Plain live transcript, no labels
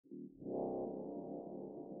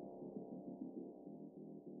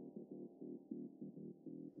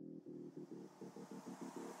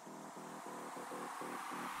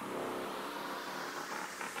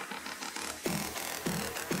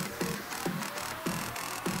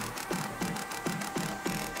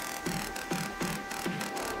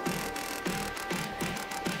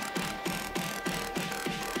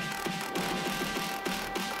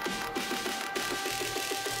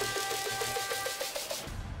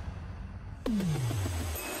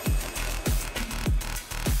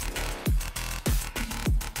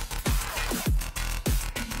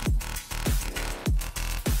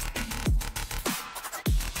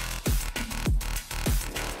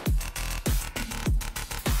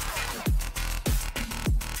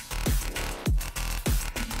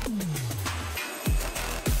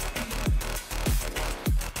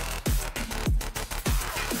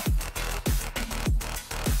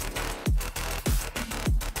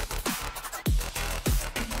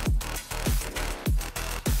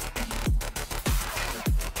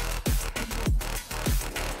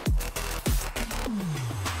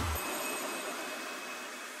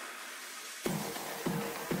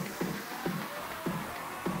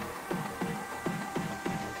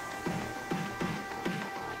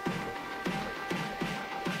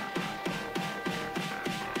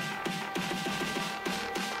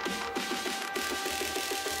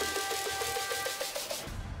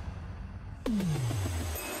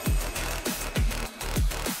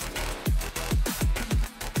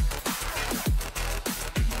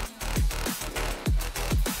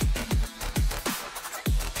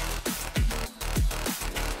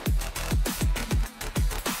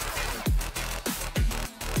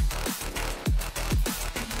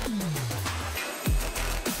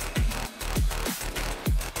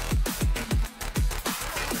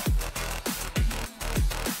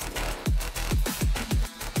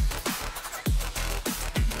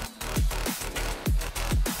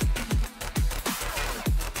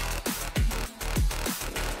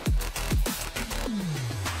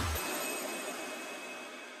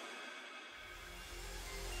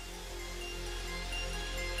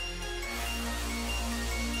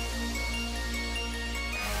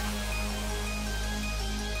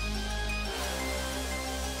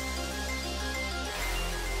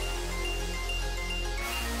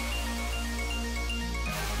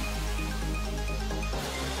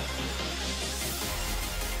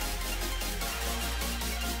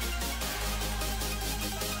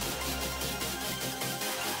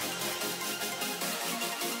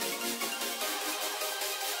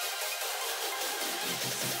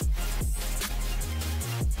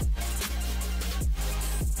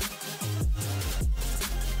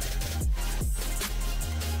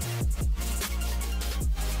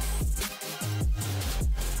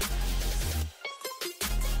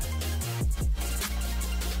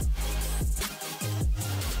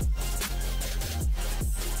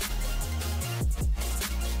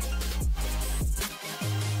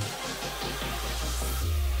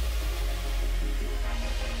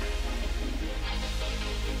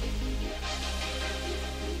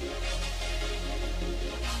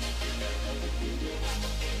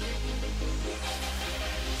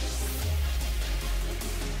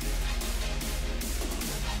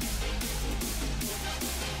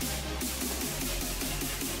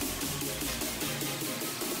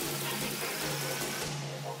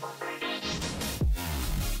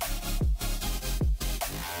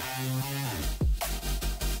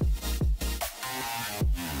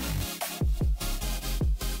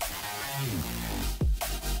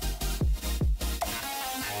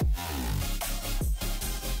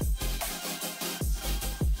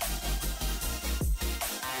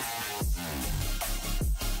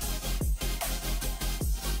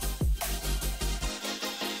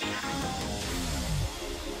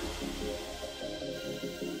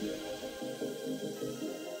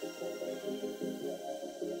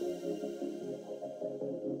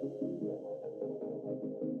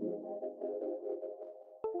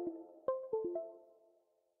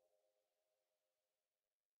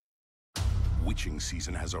Witching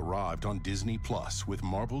season has arrived on Disney Plus with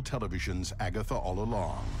Marvel Television's Agatha All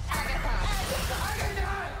Along.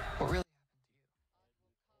 What really happened to you? My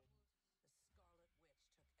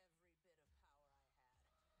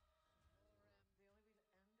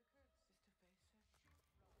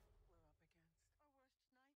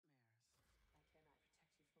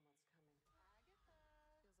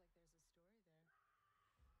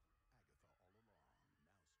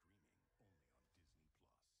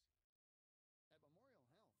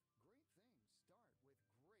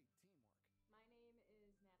name is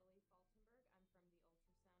Natalie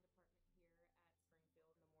Faltenberg. I'm from the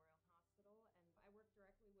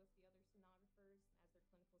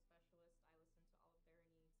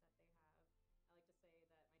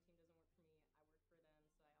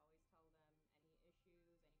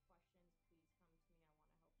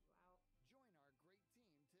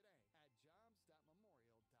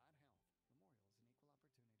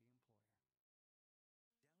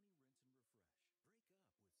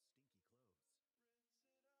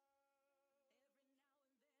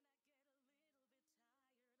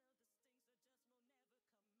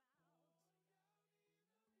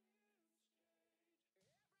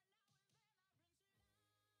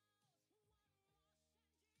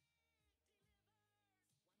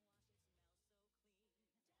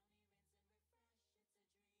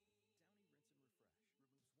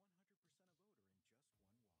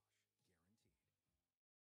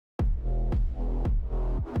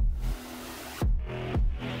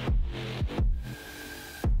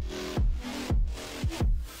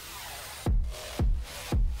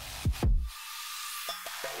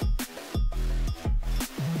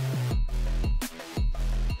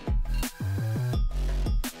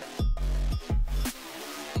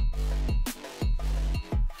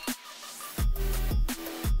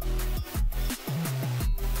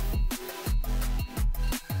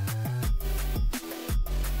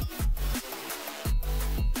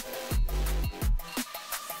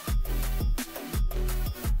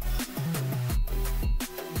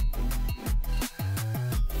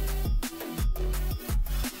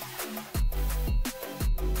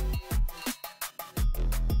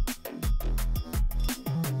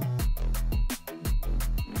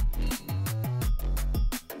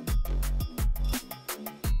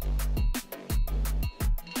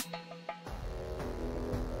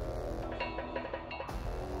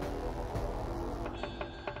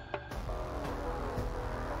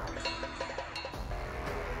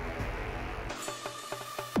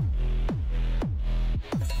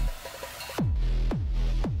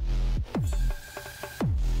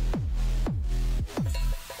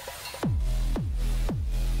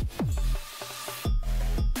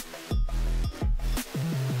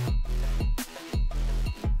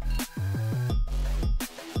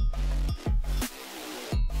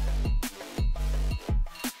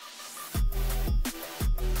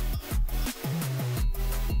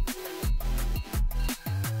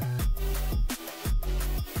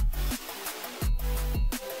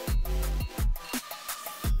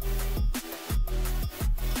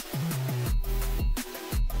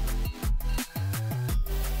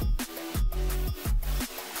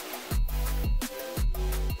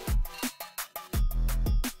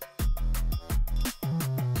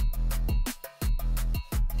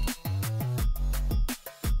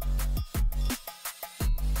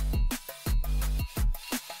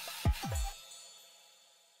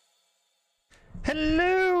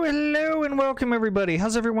Hello, hello, and welcome everybody.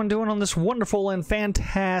 How's everyone doing on this wonderful and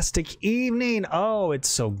fantastic evening? Oh, it's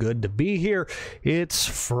so good to be here. It's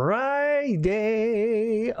Friday.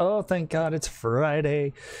 Oh, thank God it's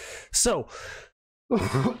Friday. So,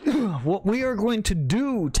 what we are going to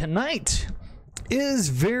do tonight is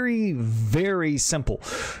very, very simple.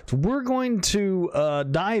 We're going to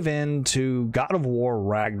dive into God of War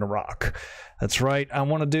Ragnarok. That's right, I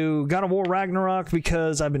want to do God of War Ragnarok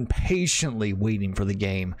because I've been patiently waiting for the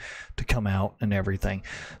game to come out and everything.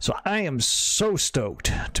 So I am so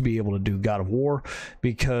stoked to be able to do God of War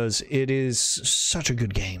because it is such a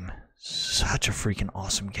good game. Such a freaking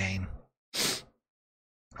awesome game.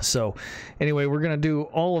 So anyway, we're going to do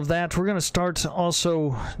all of that. We're going to start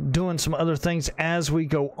also doing some other things as we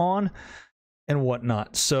go on and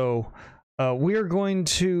whatnot. So we are going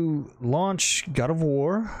to launch God of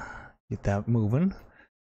War. Get that moving.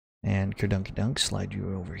 And Kerdunky Dunk, slide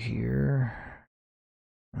you over here.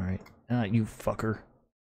 Alright. You fucker.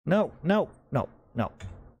 No, no, no, no.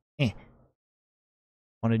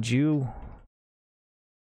 Wanted you.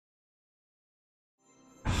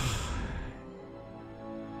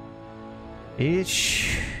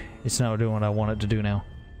 It's not doing what I want it to do now.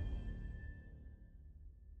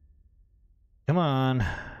 Come on.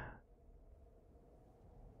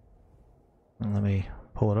 Let me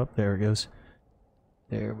pull it up. There it goes.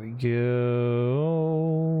 There we go.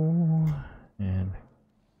 And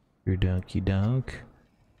your Dunky Dunk.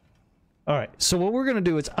 Alright, so what we're going to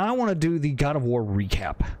do is I want to do the God of War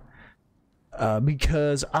recap.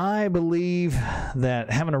 Because I believe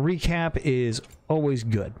that having a recap is always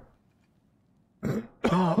good.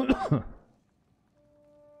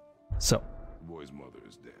 So. The boy's mother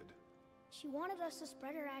is dead. She wanted us to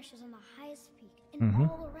spread her ashes on the highest peak in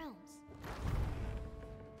all the realms.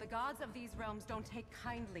 The gods of these realms don't take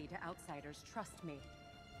kindly to outsiders, trust me.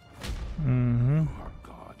 Our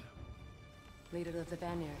god. Leader of the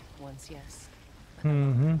Vanir, once, yes.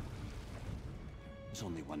 There's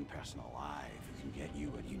only one person alive who can get you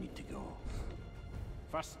where you need to go.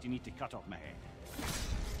 First, you need to cut off my head.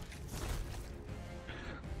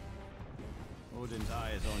 Odin's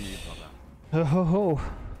eye is on you, brother. Oh ho ho.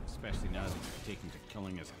 Especially now that you've taken to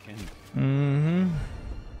killing his kin.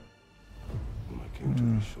 When I came to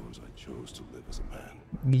these shores, I chose to live as a man.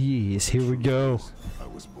 Yes, here we go. I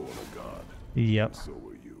was born a god. Yep. And so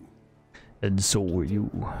were you. And so were you.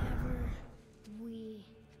 Whatever we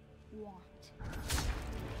want.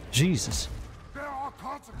 Jesus. There are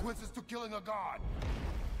consequences to killing a god.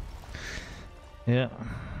 Yeah.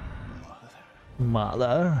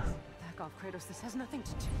 Mother. Back off, Kratos. This has nothing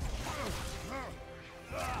to do.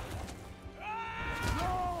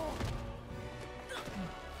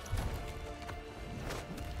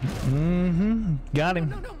 Got him.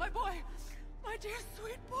 No, my boy. My dear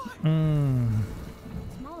sweet boy.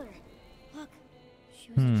 Smaller. Look,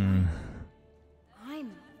 she was a giant.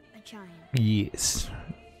 I'm a giant. Yes.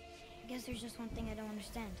 I guess there's just one thing I don't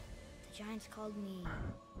understand. The giants called me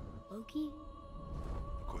Loki?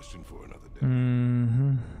 A question for another day.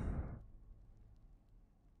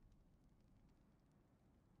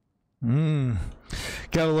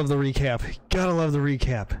 Gotta love the recap. Gotta love the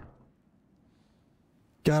recap.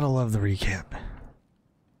 Gotta love the recap.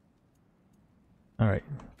 Alright.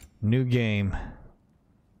 New game.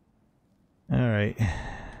 Alright.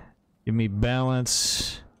 Give me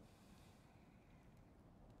balance.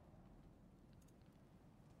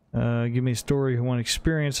 Give me a story. Who want to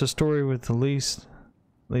experience a story with the least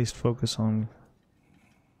focus on.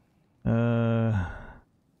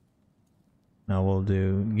 No, we'll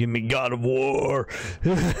do. Give me God of War.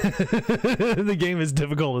 The game is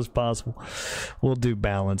difficult as possible. We'll do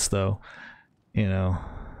balance though, you know.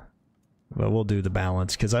 But we'll do the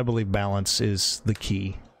balance because I believe balance is the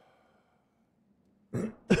key.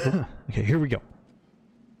 Okay, here we go.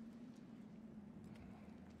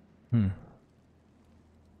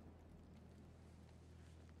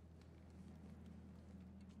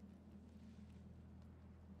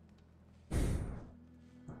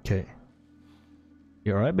 Okay.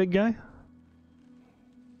 You alright, big guy?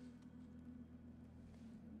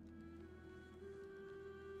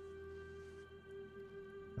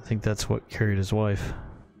 I think that's what carried his wife.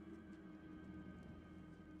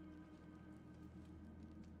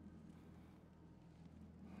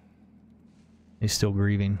 He's still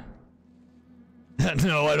grieving.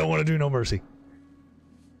 No, I don't want to do no mercy.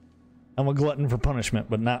 I'm a glutton for punishment,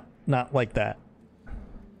 but not like that.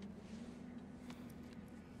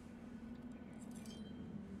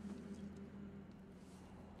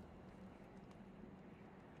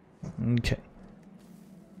 Okay.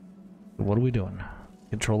 What are we doing?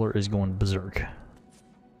 Controller is going berserk.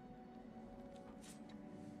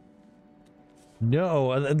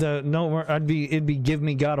 No, no, it'd be give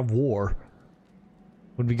me God of War.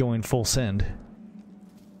 Would be going full send.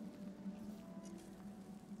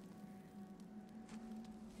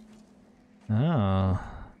 Ah.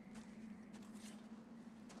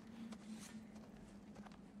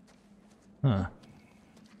 Huh.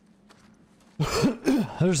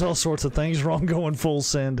 There's all sorts of things wrong going full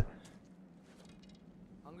send.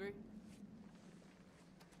 Hungry?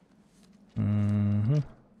 Mm-hmm.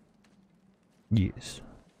 Yes.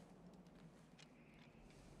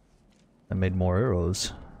 I made more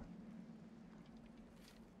arrows.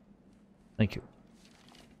 Thank you.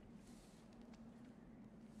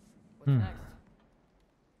 What's next?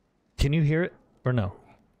 Can you hear it or no?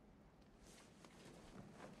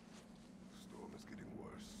 Storm is getting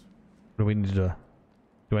worse. Do we need to?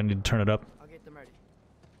 Do I need to turn it up? I'll get them ready.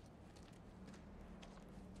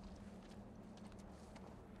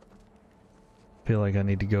 Feel like I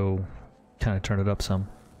need to go kind of turn it up some.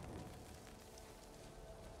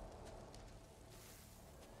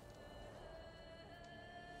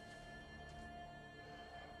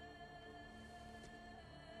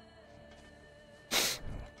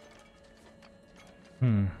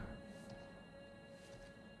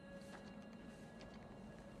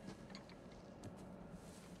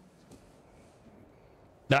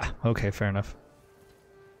 Ah, okay, fair enough.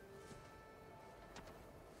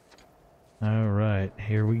 Alright,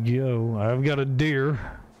 here we go. I've got a deer.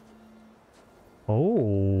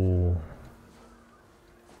 Oh.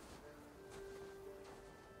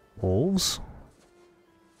 Wolves?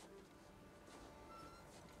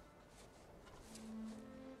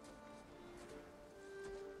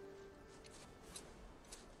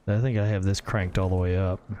 I think I have this cranked all the way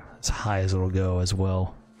up, as high as it'll go as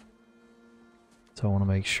well. So I want to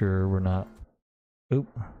make sure we're not... Oop.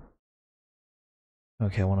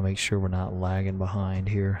 Okay, I want to make sure we're not lagging behind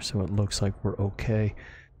here, so it looks like we're okay.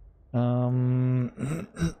 And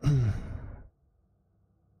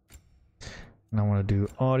I want to do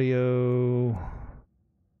audio...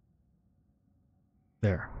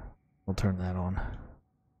 There. We'll turn that on.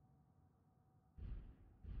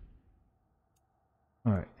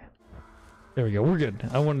 Alright. There we go, we're good.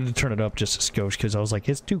 I wanted to turn it up just a skosh because I was like,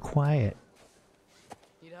 it's too quiet.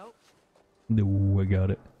 Need help? No, I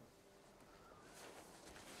got it.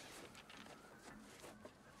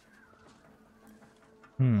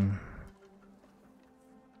 Hmm.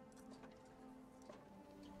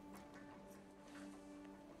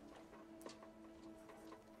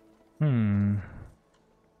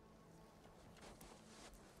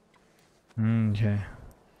 Okay.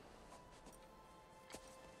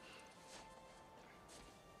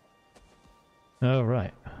 All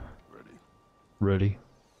right. Ready.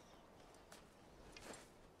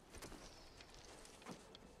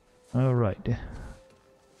 All right.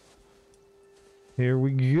 Here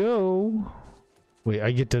we go. Wait,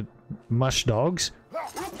 I get to mush dogs?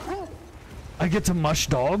 I get to mush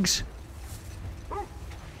dogs?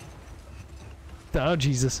 Oh,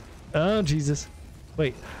 Jesus. Oh, Jesus.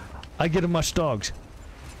 Wait, I get to mush dogs.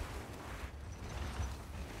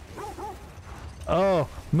 Oh,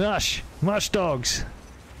 mush. Mush dogs.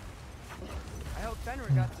 I hope Fenrir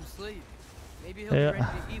got some sleep. Maybe he'll Yeah. be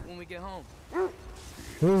ready to eat when we get home.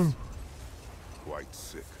 Ooh. Quite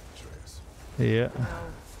sick, Atreus. Yeah. No,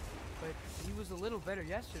 but he was a little better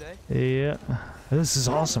yesterday. Yeah. This is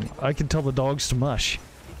awesome. I can tell the dogs to mush.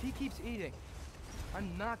 If he keeps eating,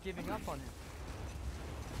 I'm not giving up on him.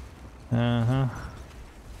 Uh-huh.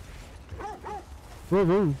 Whoa,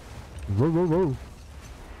 whoa. Whoa, whoa, whoa.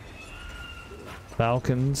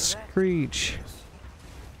 Falcon screech.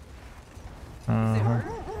 Uh-huh.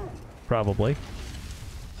 Probably.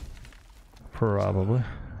 Probably.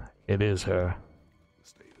 It is her. The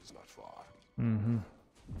state is not far. Mm-hmm.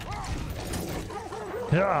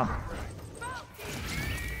 Yeah.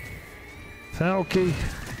 Falky.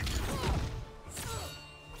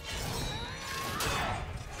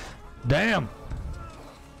 Damn.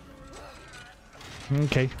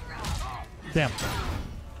 Okay. Damn.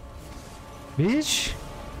 Bitch.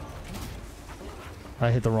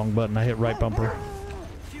 I hit the wrong button. I hit right bumper.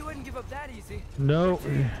 She wouldn't give up that easy. No.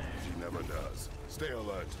 She never does. Stay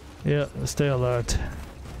alert. Yeah, stay alert.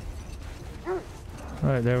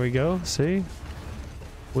 Alright, there we go. See?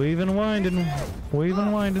 Weaving and winding. Weaving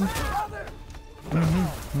and winding.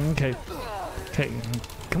 Okay. Okay.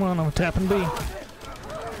 Come on, I'm tapping B.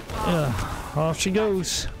 Yeah. Off she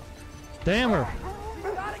goes. Damn her.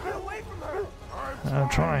 Gotta get away from her. I'm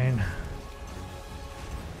trying.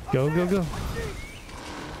 Go, go, go.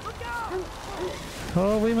 Look out!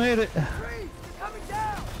 Oh, we made it. Trees, coming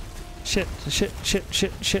down. Shit, shit, shit,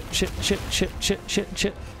 shit, shit, shit, shit, shit, shit, shit,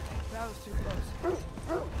 shit. That was too close.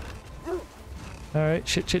 Alright,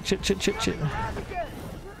 shit.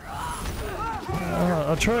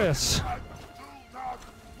 Atreus.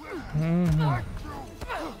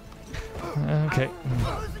 Okay.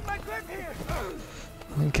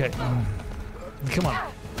 Okay. Come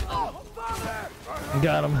on.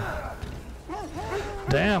 Got him.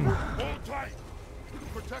 Damn.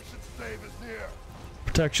 Protection stave is near.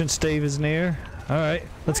 Protection stave is near. Alright,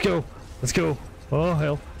 let's go. Let's go. Oh,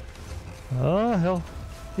 hell. Oh, hell.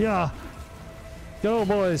 Yeah. Go,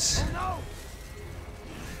 boys. No!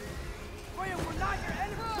 Freya, we're not your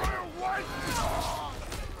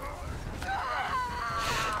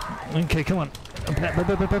enemy! Okay, come on.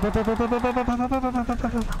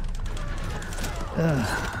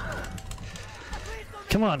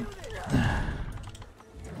 Come on.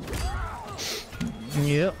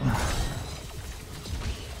 Yep.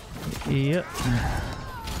 Yep.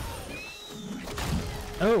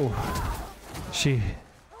 Oh. She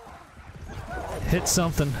hit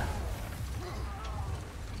something.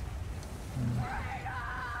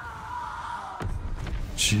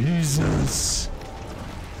 Jesus.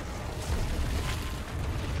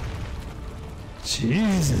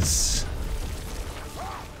 Jesus.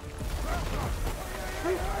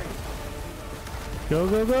 Go,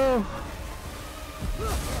 go, go.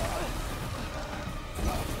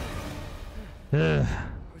 We're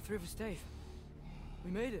through the stave.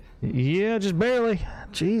 We made it. Yeah, just barely.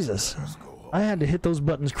 Jesus. I had to hit those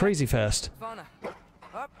buttons crazy fast. Fauna.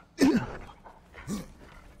 Up.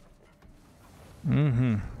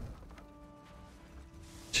 Mm-hmm.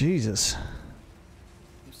 Jesus.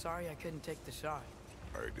 I'm sorry I couldn't take the shot.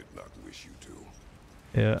 I did not wish you to.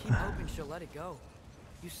 Yeah. Keep hoping she'll let it go.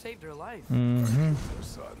 You saved her life. Mm-hmm. Your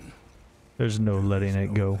son. There's no letting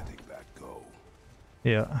it go. Letting that go.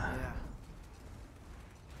 Yeah.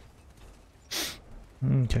 Yeah.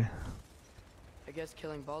 Okay. I guess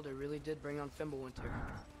killing Baldur really did bring on Fimbulwinter.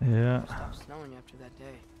 Yeah. It stopped snowing after that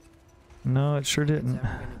day. No, it sure It's didn't. ever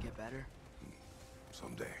gonna get better.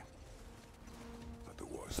 Someday. But the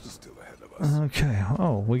worst is still ahead of us. Okay.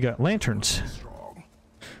 Oh, we got lanterns. Strong.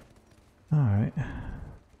 All right.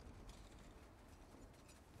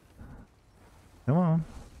 Come on.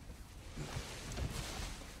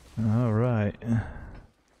 All right.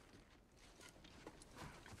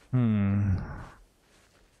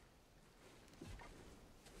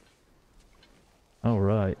 All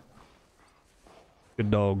right.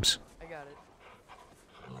 Good dogs. I got it.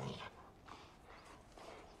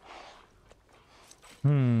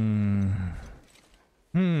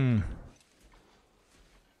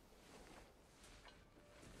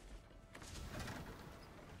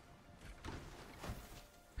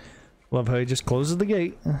 Love how he just closes the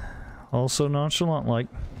gate. Also nonchalant like.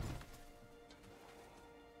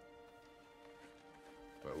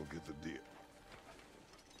 I will get the deer.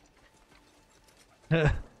 Go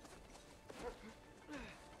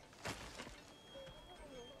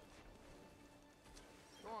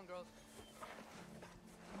on, girls.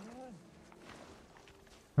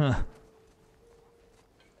 Huh.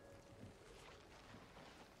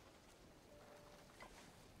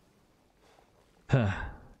 Huh.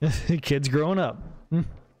 Kid's growing up.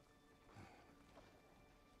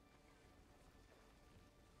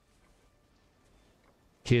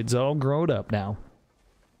 Kid's all grown up now.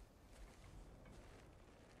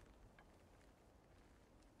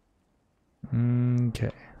 Okay.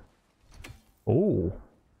 Oh.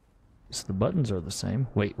 So the buttons are the same.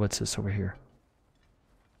 Wait, what's this over here?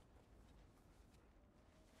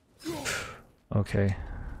 Okay. Okay.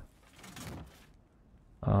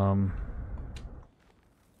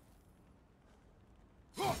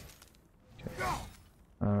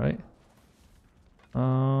 All right.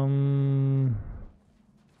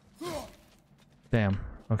 Damn.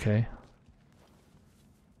 Okay.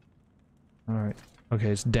 All right. Okay,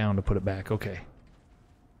 it's down to put it back. Okay.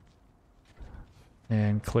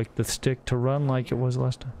 And click the stick to run like it was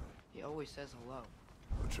last time. He always says hello.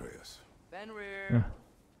 Atreus. Fenrir. Yeah.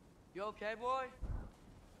 You okay, boy?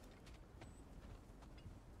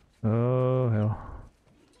 Oh, hell.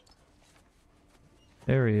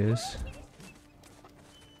 There he is.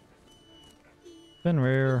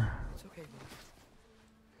 Fenrir. It's okay, boy.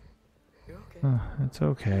 You're okay. It's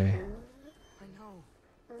okay. I know.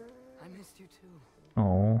 I missed you too.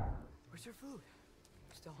 Oh. Where's your food?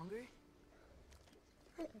 You still hungry?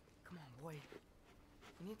 Come on, boy.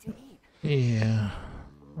 You need to eat. Yeah.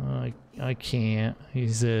 I can't, he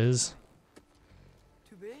says.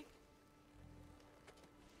 Too big?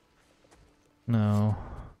 No.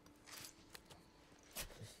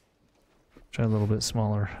 Try a little bit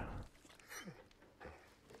smaller.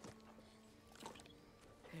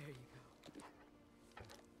 There you go.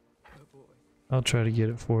 Good boy. I'll try to get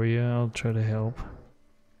it for you. I'll try to help.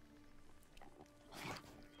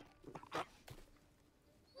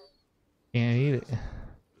 Can't eat it. The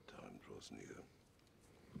time draws near.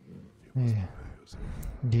 You must Yeah. prepare yourself.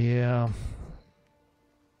 Yeah.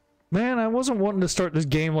 Man, I wasn't wanting to start this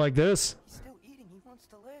game like this. He's still eating. He wants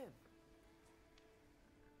to live.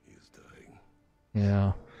 He is dying.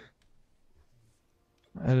 Yeah.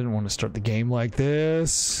 I didn't want to start the game like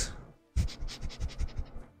this.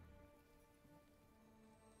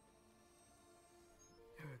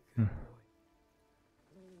 You're a good boy.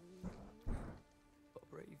 A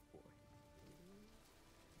brave boy.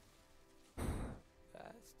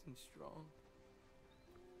 Fast and strong.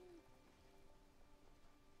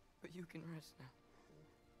 But you can rest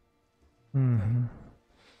now. Mm-hmm.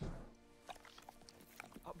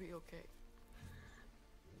 I'll be okay.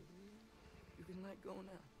 You can let go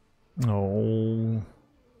now. Oh.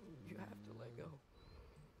 You have to let go.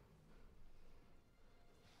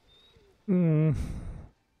 Mm.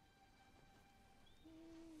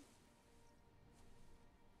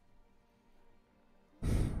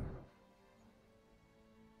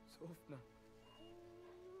 Sofna.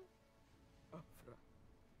 Afra.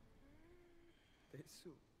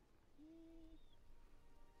 Tesu.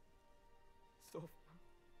 Sofna.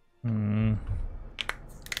 Mm.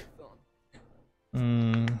 Thon.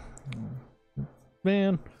 Mm.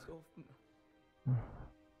 Man. Sofna.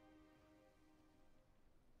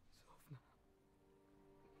 Sofna.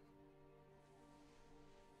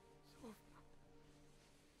 Sofna.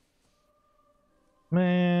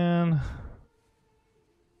 Man.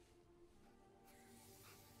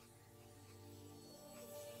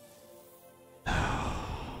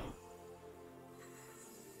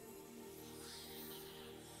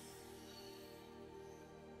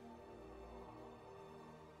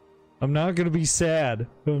 I'm not gonna be sad.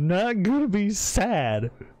 I'm not gonna be sad.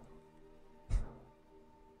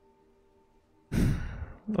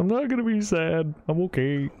 I'm not gonna be sad. I'm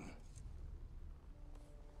okay.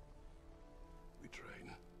 We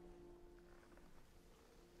train.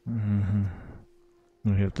 Mm-hmm.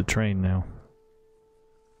 We have to train now.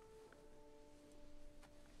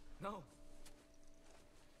 No.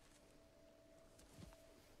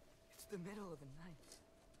 It's the middle of the night.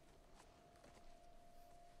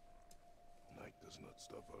 Night does not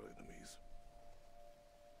stop our enemies.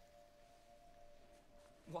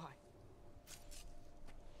 Why?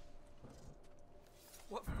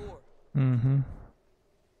 What for? Mm-hmm.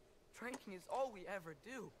 Training is all we ever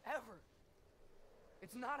do, ever.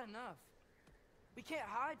 It's not enough. We can't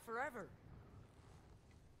hide forever.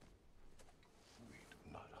 We do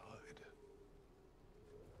not hide.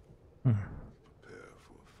 Mm. Prepare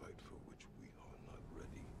for a fight for which we are not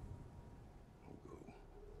ready. We'll go.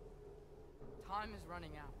 Time is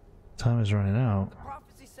running out. Time is running out. The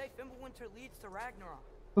prophecies say Fimbulwinter leads to Ragnarok.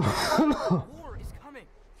 War is coming.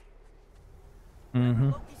 Mm-hmm.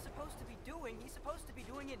 Whatever Loki's supposed to be doing, he's supposed to be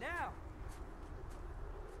doing it now.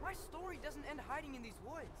 My story doesn't end hiding in these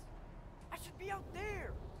woods. I should be out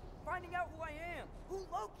there, finding out who I am, who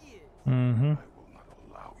Loki is. Mm-hmm. I will not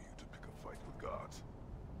allow you to pick a fight with gods.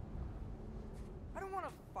 I don't want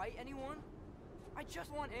to fight anyone. I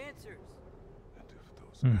just want answers. And if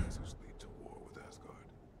those Hmm. answers lead to war with Asgard,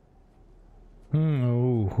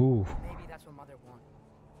 Oh, Maybe that's what Mother wanted.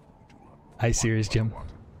 we do not Hi, serious, Jim. want.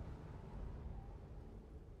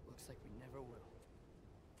 Looks like we never will.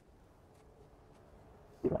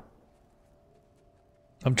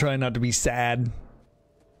 I'm trying not to be sad.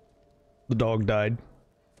 The dog died.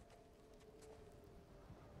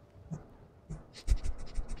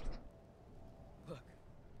 Look.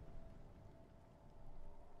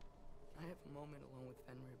 I have a moment alone with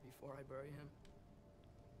Fenrir before I bury him.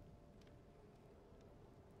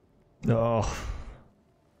 Oh.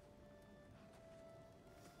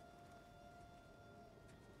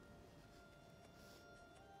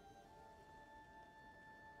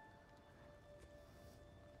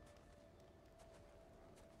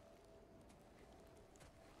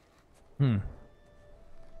 Hmm.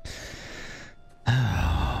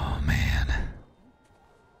 Oh, man.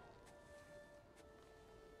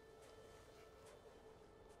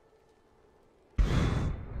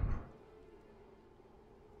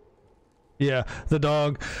 Yeah, the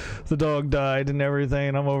dog died and everything,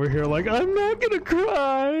 and I'm over here like, I'm not gonna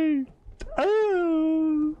cry.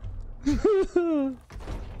 Oh.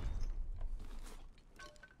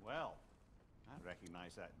 Well, I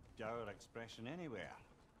recognize that dour expression anywhere.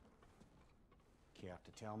 Care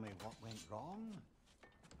to tell me what went wrong?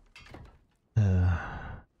 The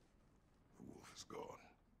wolf is gone.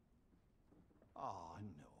 Oh,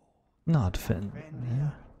 no. Not Finn.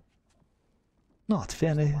 Fenrir. Not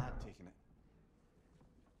Finn. Lad taking it.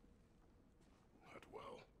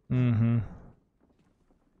 Mm-hmm. He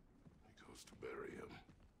goes to bury him.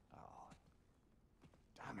 Oh,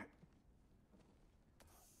 damn it.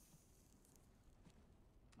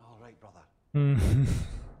 All right, brother. Mm-hmm.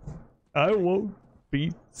 I won't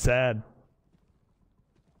be sad.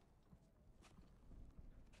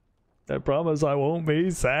 I promise I won't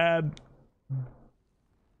be sad.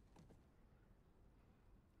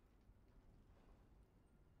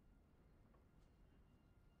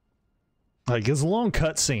 Like, it's a long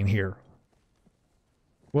cutscene here.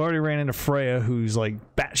 We already ran into Freya, who's like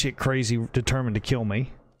batshit crazy, determined to kill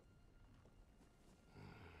me.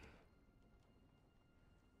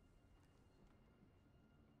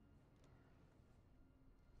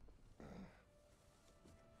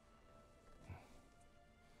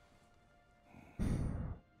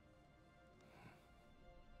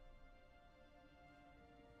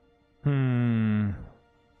 Hmm.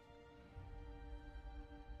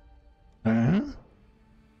 Huh?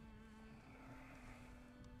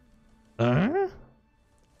 Huh?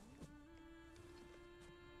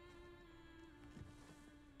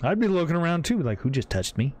 I'd be looking around too, like, who just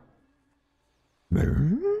touched me?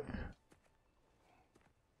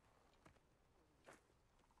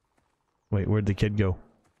 Wait, where'd the kid go?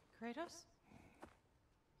 Kratos?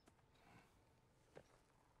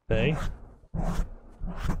 Hey?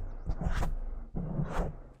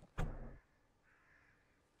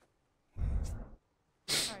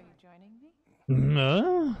 Are you joining me?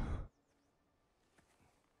 No.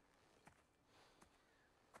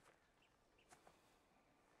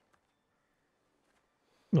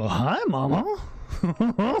 Well, hi, Mama.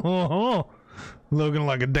 Looking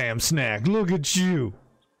like a damn snack. Look at you.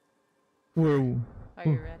 Where? Are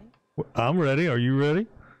you ready? I'm ready. Are you ready?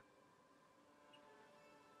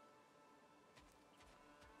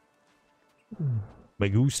 Me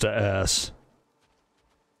gusta ass.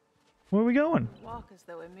 Where are we going? Walk as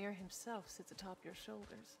though Emir himself sits atop your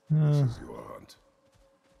shoulders. This is your hunt.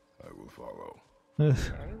 I will follow.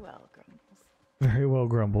 Very well, Grumbles. Very well,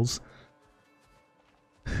 Grumbles.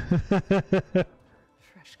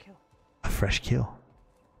 Fresh kill. A fresh kill.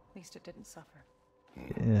 At least it didn't suffer.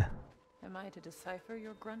 Yeah. Am I to decipher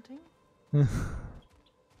your grunting?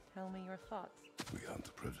 Tell me your thoughts. We hunt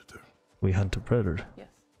the predator. We hunt a predator. Yes.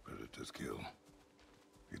 Predators kill.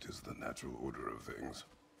 It is the natural order of things.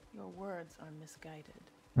 Your words are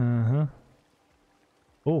misguided. Uh-huh.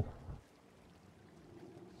 Oh.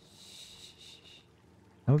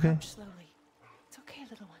 Okay. Approach slowly. It's okay,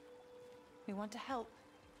 little one. We want to help.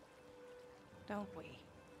 Don't we?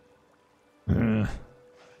 No,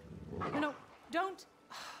 no, don't!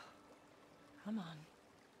 Come on.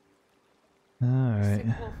 The Alright.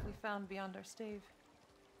 sick wolf we found beyond our stave.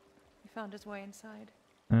 He found his way inside,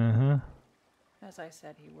 Uh-huh. as I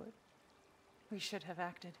said he would. We should have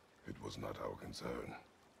acted. It was not our concern.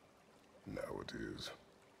 Now it is.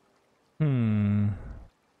 Hmm.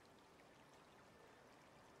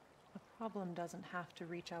 A problem doesn't have to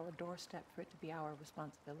reach our doorstep for it to be our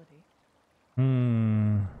responsibility.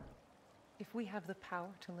 Hmm. If we have the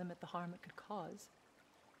power to limit the harm it could cause,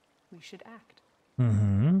 we should act.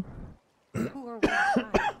 Mm-hmm. Who are we to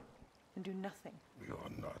hide and do nothing? We are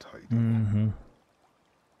not hiding.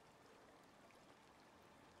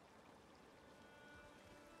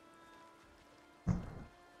 Mm-hmm.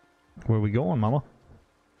 Where are we going, Mama?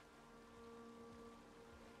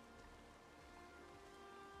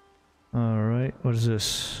 Alright, what is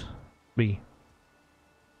this? Be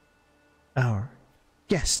our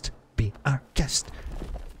guest. Be our guest.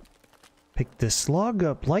 Pick this log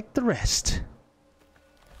up like the rest.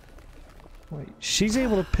 Wait, she's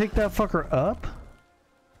able to pick that fucker up?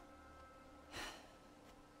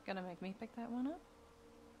 Gonna make me pick that one up?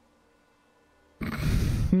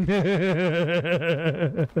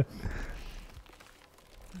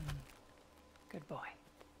 Good boy.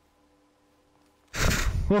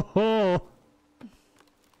 Oh,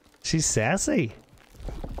 she's sassy.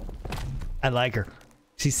 I like her.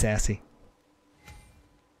 She's sassy.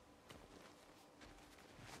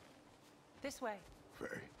 This way. Faye.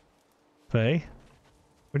 Faye?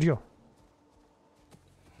 Where'd you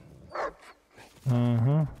go?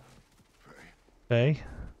 Uh-huh. Faye. Faye?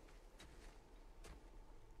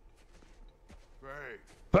 Faye.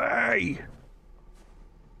 Faye!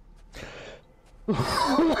 Time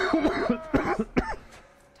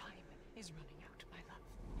is running out, my love.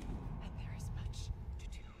 And there is much to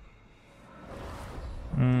do.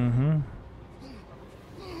 Mm-hmm.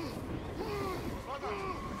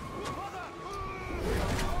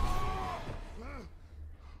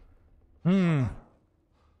 Hmm.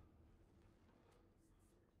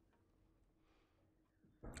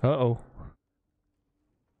 Uh-oh.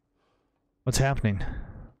 What's happening?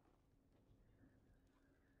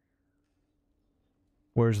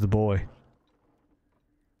 Where's the boy?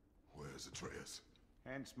 Where's Atreus?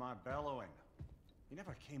 Hence my bellowing. He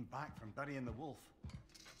never came back from burying the wolf.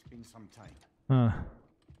 It's been some time. Huh.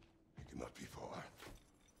 He cannot be far.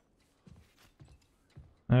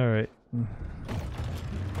 Alright.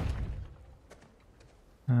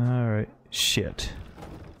 Alright. Shit.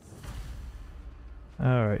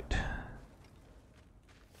 Alright.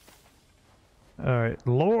 Alright.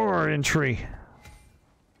 Lore entry.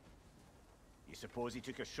 You suppose he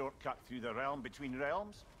took a shortcut through the realm between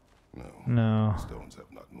realms? No. No. Stones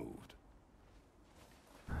have not moved.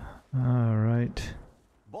 Alright.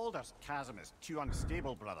 Baldur's chasm is too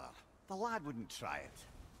unstable, brother. The lad wouldn't try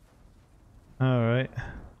it. Alright.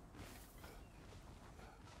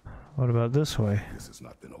 What about this way? This has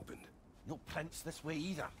not been opened. No prints this way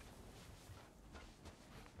either.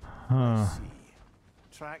 Huh. Let's see.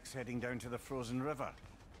 Tracks heading down to the frozen river.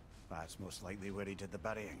 That's most likely where he did the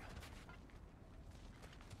burying.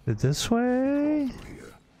 This way?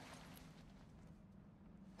 Here.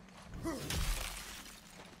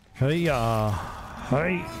 Hey-ya.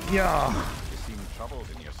 Hey-ya. You seem troubled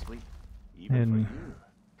in your sleep. Even In for you.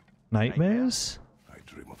 nightmares? I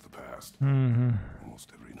dream of the past. Mm-hmm.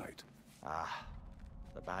 Almost every night. Ah,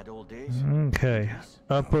 the bad old days. Okay.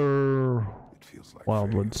 Upper It feels like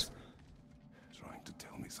Wildwoods. fairies trying to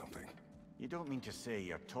tell me something. You don't mean to say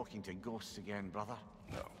you're talking to ghosts again, brother?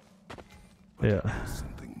 No. But Yeah. it is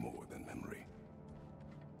something more than memory.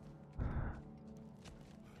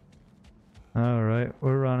 Alright,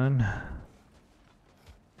 we're running.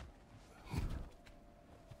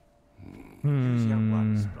 Use your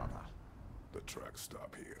words, brother. The tracks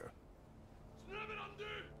stop here.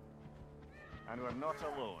 And we're not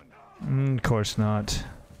alone. Of course not.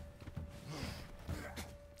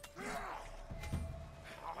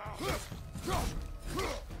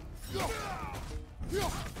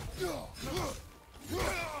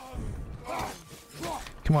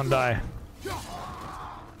 Come on, die.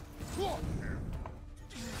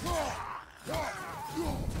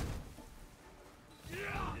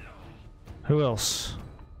 Who else?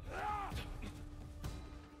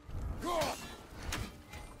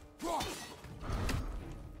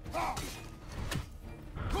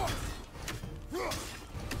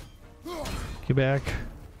 Get back.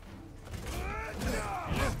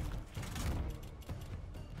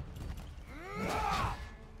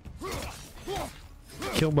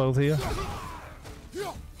 Kill both of you.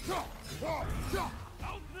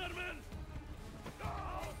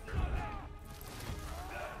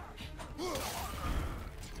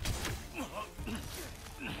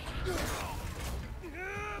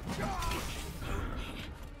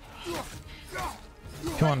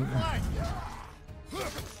 Come on.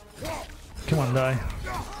 Come on, die.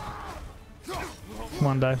 Come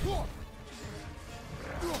on, die.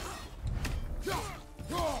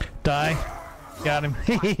 Die. Got him.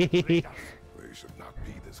 They should not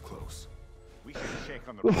be this close. We should check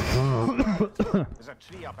on the road. There's a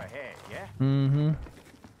tree up ahead, yeah? Mm-hmm.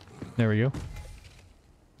 There we go.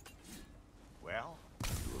 Well,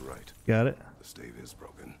 You were right. Got it. The stave is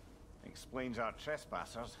broken. explains our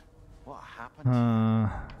trespassers. What happened?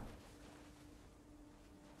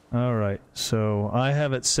 Alright, so I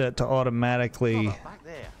have it set to automatically... Brother, back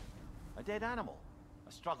there. A dead animal.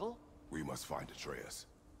 A struggle? We must find Atreus.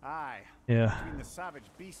 Aye. Yeah. Between the savage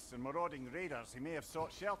beasts and marauding raiders, he may have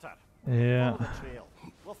sought shelter. Yeah. Follow the trail.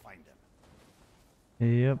 We'll find him.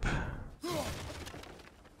 Yep.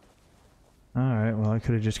 Alright, well I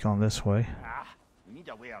could have just gone this way. Ah, we need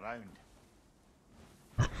a way around.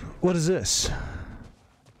 What is this?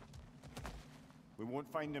 We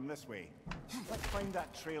won't find him this way. Let's find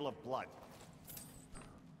that trail of blood.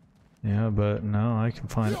 Yeah, but no, I can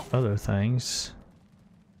find other things.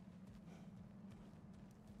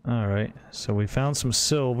 Alright, so we found some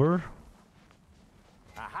silver.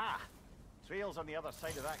 Aha! Trail's on the other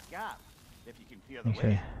side of that gap. If you can clear the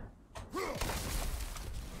Okay. way.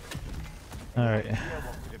 Alright. Idea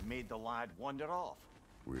what could have made the lad wander off.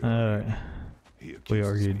 Alright. He We accuses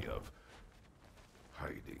argued. me of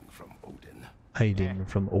hiding from Odin. Hiding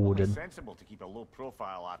from Only Odin. sensible to keep a low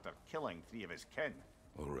profile after killing 3 of his kin.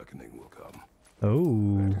 A reckoning will come.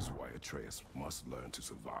 Oh. That is why Atreus must learn to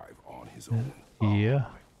survive on his own. Yeah.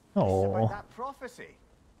 It's about Oh. that prophecy.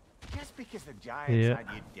 Just because the giants Yeah. had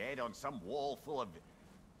you dead on some wall full of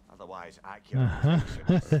otherwise accurate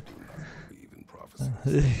predictions. Do not believe in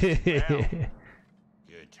prophecies.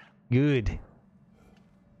 Good. Good.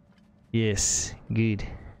 Yes, good.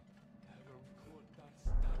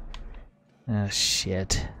 Ah,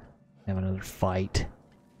 shit. Have another fight.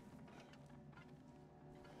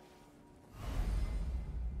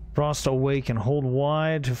 Frost awake and hold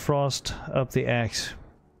wide to frost up the axe.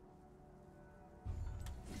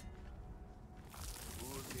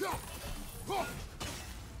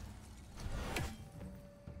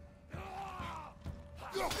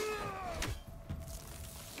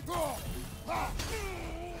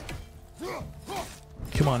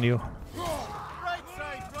 Come on, you.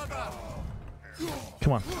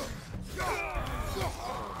 Come on.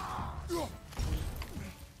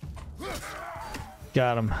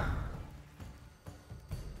 Got him.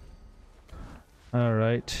 All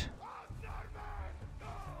right.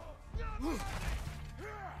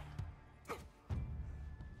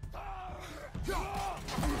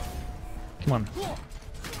 Come on.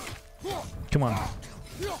 Come on.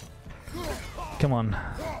 Come on.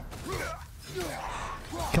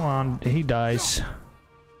 Come on, he dies.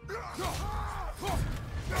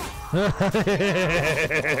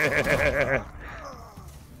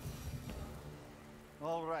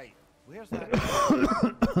 All right, where's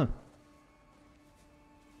that?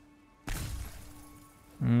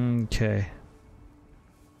 Okay.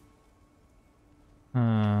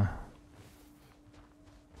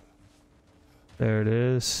 There it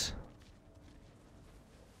is.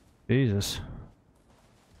 Jesus.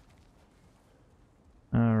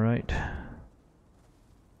 All right.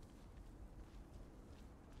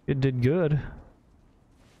 It did good.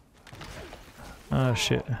 Oh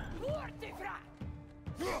shit.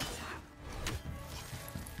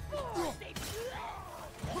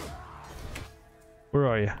 Where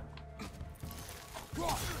are you?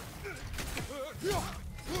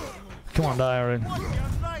 Come on, die already.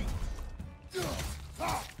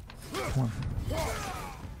 Come on.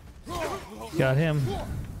 Got him.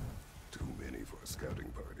 Too many for a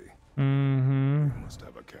scouting party. Mm-hmm. Must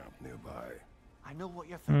have a camp nearby. I know what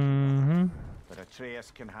you're thinking, but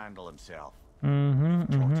Atreus can handle himself. Taught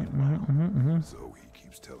him well. So he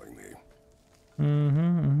keeps telling me.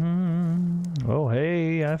 Oh,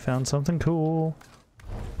 hey, I found something cool.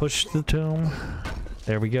 Push the tomb.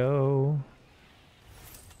 There we go.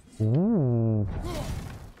 Ooh.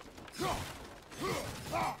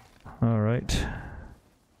 All right.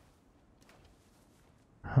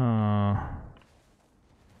 Huh.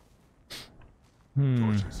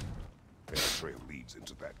 Torches. That trail leads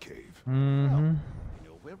into that cave. Well, you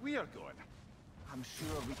know where we are going. I'm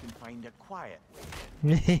sure we can find a quiet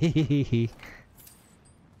way.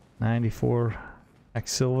 94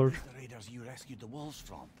 Silver. The raiders you rescued the wolves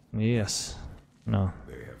from. Yes. No.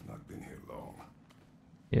 They have not been here long.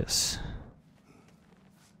 Yes.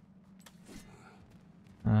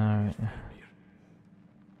 Alright.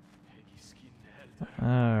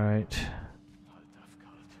 Alright.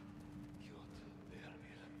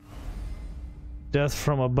 Death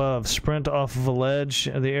from above. Sprint off of a ledge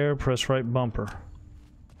of the air, press right bumper.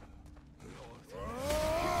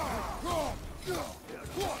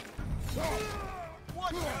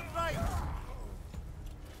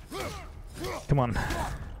 Come on.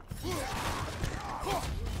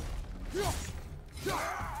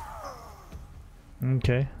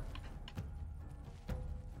 Okay.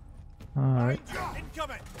 Alright.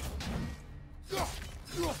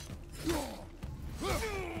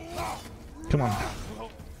 Come on.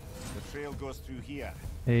 The trail goes through here.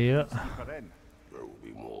 Yeah. Deeper in. There will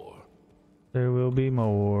be more. There will be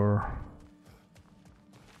more.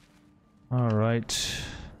 Alright.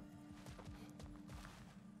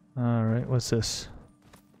 Alright, what's this?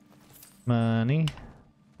 Money.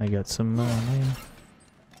 I got some money.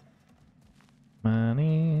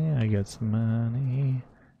 Money. I got some money.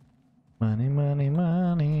 Money, money,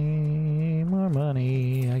 money. More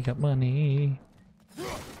money. I got money.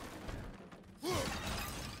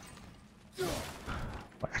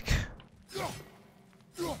 Whack.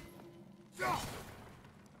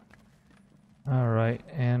 Alright,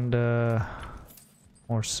 and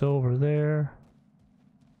more silver there.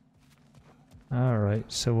 Alright,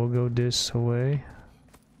 so we'll go this way.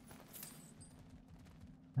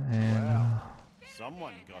 And Well,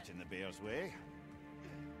 someone got in the bear's way.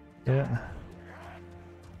 yeah.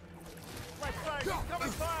 Left side,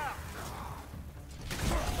 coming fire!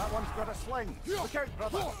 That one's got a sling. Look out,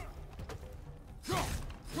 brother!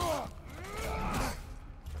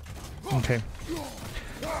 Okay.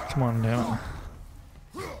 Come on down.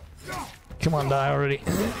 Come on, die already.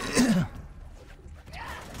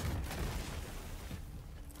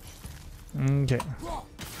 Okay.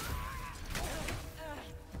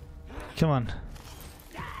 Come on.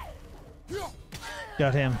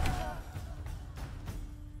 Got him.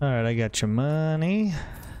 Alright, I got your money.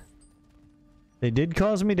 They did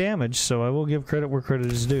cause me damage, so I will give credit where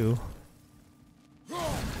credit is due.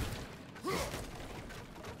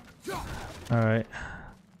 Alright.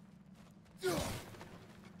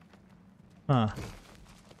 Huh.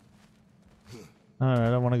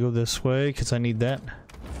 Alright, I want to go this way because I need that.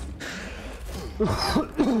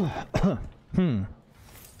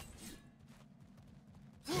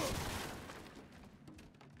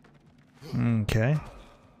 Okay.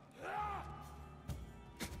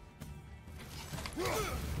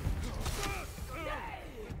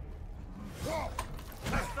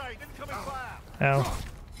 Ow.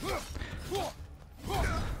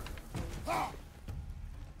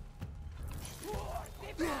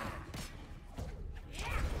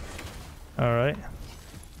 All right.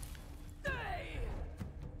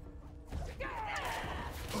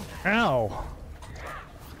 Ow.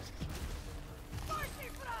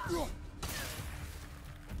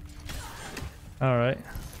 All right.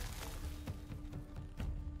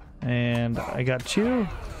 And I got you.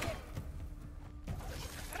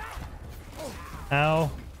 Ow.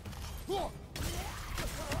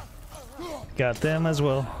 Got them as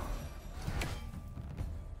well.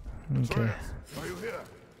 Okay. Are you here?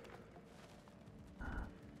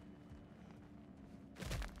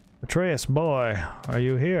 Atreus, boy, are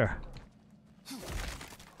you here?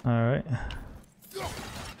 All right.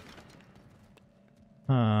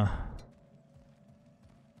 Huh.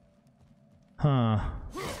 Huh.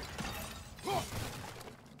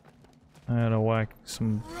 I gotta whack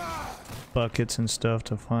some buckets and stuff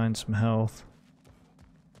to find some health.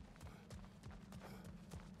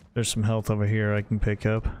 There's some health over here I can pick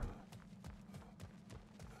up.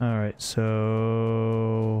 Alright,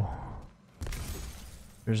 so...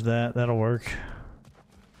 there's that. That'll work.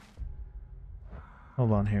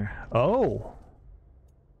 Hold on here. Oh!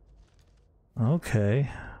 Okay.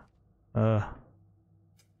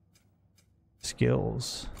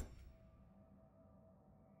 Skills.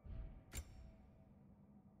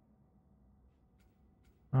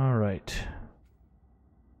 Alright.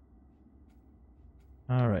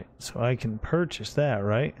 Alright, so I can purchase that,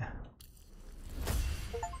 right?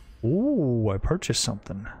 Ooh, I purchased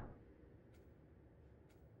something.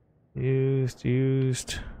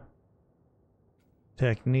 Used.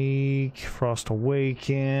 Technique, Frost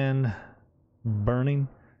Awaken, Burning.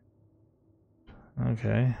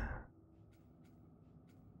 Okay.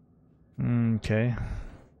 Okay.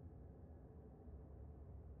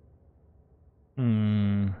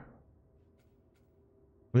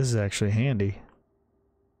 This is actually handy.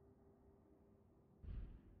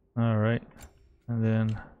 Alright. And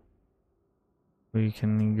then we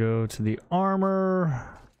can go to the armor.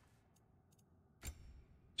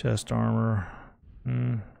 Chest armor.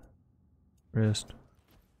 Wrist.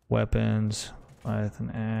 Weapons. Leviathan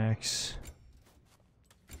axe.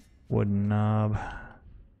 Wooden knob.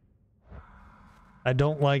 I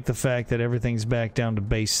don't like the fact that everything's back down to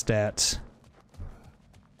base stats.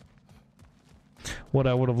 What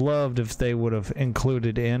I would have loved if they would have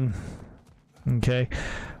included in, okay,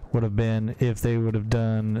 would have been if they would have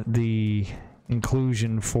done the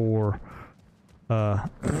inclusion for,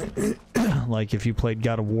 like if you played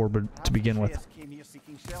God of War but to begin with. Came here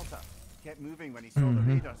seeking shelter. Kept moving when he saw the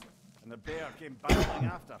raiders, and the bear came barreling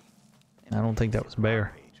after. I don't think that was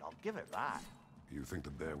Bear. I'll give it that. You think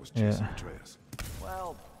the bear was chasing Atreus?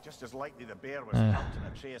 Well, just as likely the bear was helped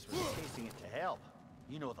and Atreus was chasing it to help.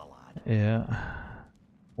 You know the lad. Yeah.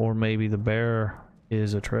 Or maybe the bear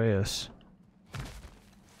is Atreus.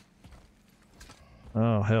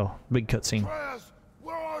 Oh, hell. Big cutscene. Atreus,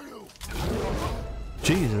 where are you?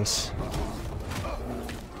 Jesus.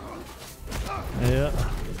 Yeah.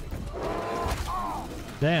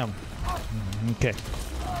 Damn. Okay.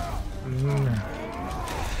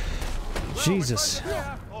 Jesus.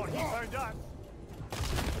 Oh, he found us.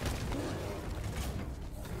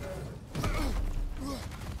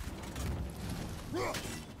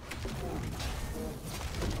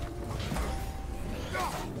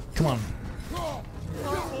 Come on.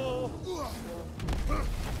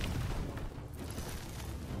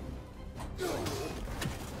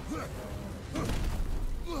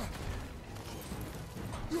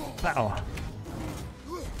 Pow.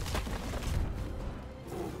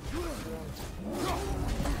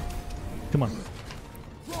 Come on.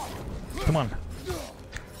 Come on.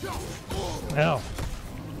 Ow.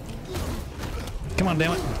 Come on,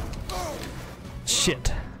 damn it.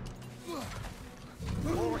 Shit.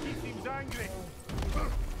 Oh, he seems angry.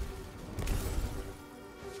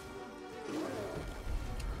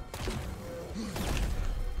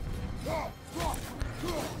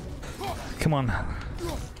 Come on.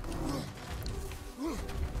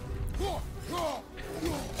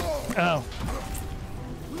 Oh.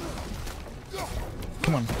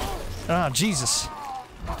 Come on. Ah, Jesus.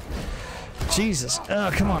 Jesus. Oh,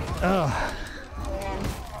 come on. Oh.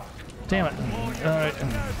 Damn it. Alright.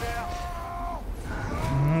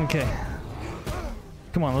 Okay.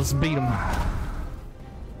 Come on, let's beat him.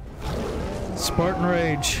 Spartan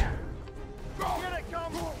Rage.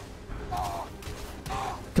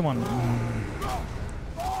 Come on.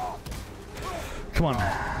 Come on.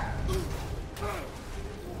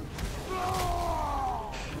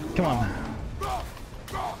 Come on.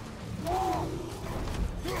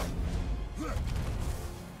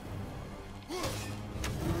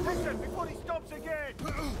 Listen before he stops again.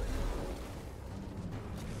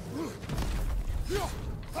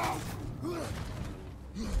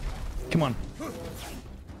 Come on.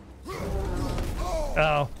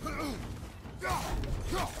 Oh.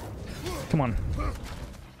 Come on.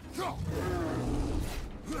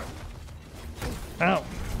 Ow.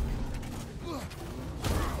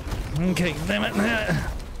 Okay, damn it.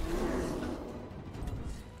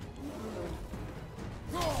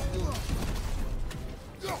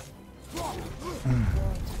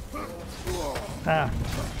 Ah.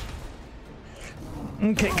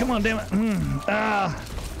 Okay, come on, damn it. Ah.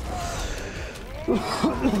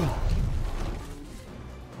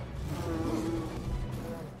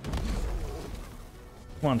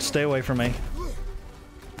 Come on, stay away from me.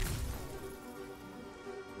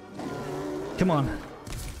 Come on.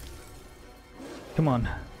 Come on.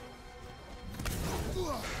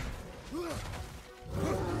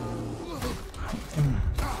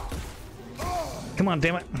 Come on,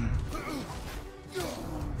 damn it.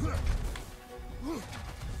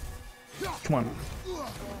 Come on.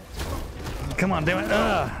 Come on, damn it.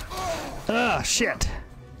 Ah, shit.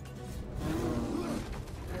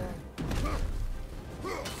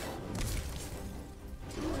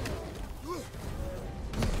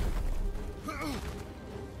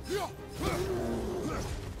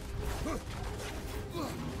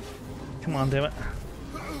 Come on, damn it.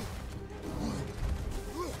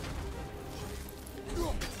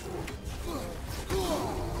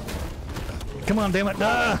 Come on, damn it.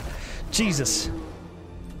 Ah, Jesus.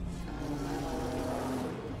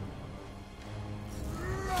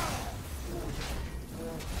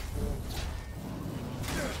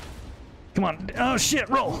 Come on. Oh, shit,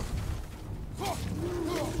 roll.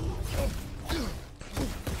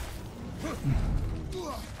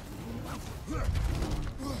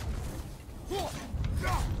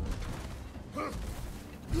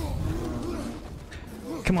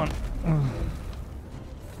 Come on.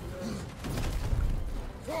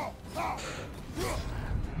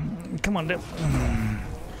 Come on, damn.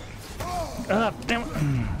 Ah, damn it.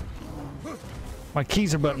 My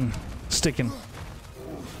keys are button sticking.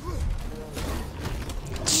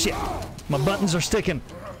 Shit. My buttons are sticking.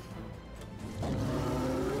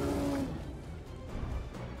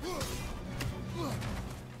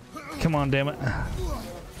 Come on, damn it.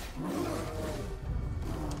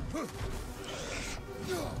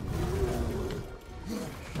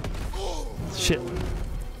 Shit.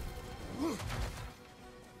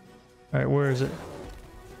 Alright, where is it?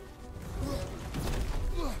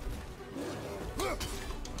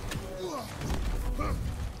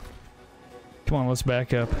 Come on, let's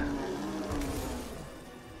back up.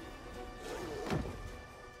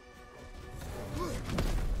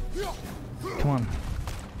 Come on.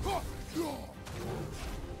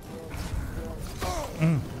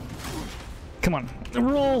 Come on.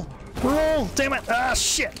 Roll! Roll! Damn it! Ah,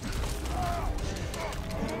 shit!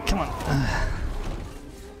 Come on.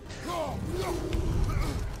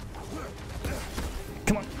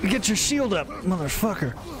 Come on. Get your shield up,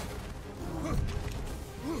 motherfucker.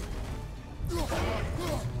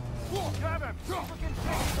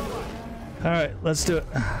 Alright, let's do it.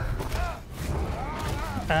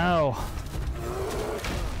 Ow.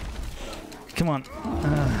 Come on.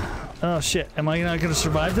 Oh shit. Am I not gonna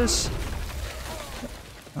survive this?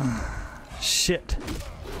 Shit.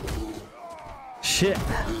 Shit.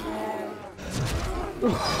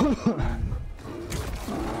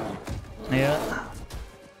 Yeah.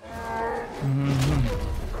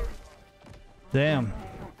 Damn.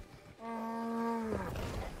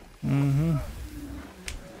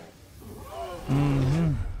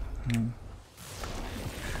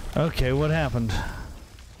 Okay, what happened?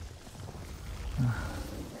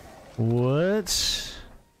 What?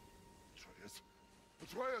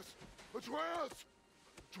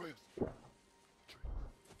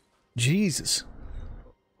 Jesus.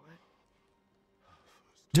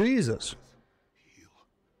 Jesus.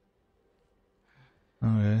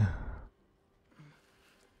 Okay.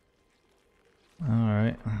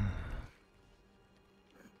 Alright.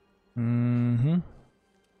 Mm-hmm.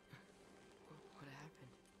 What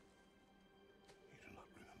happened? You do not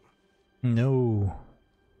remember. No.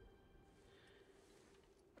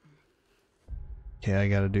 Okay, I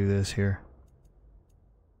gotta do this here.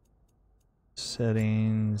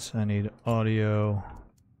 Settings, I need audio.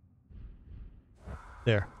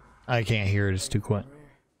 There. I can't hear it. It's too quiet.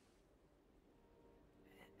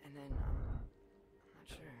 And then I'm not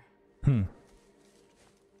sure.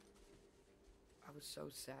 I was so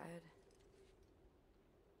sad.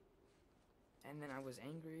 And then I was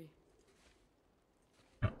angry.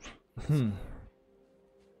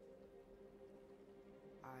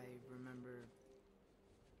 I remember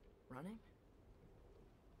running.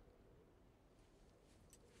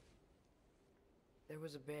 There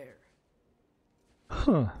was a bear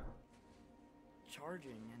Huh.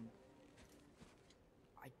 charging, and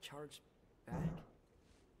I charged back.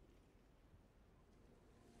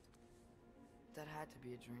 That had to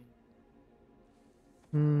be a dream.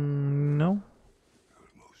 No. Your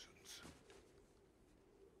emotions.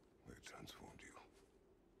 They transformed you.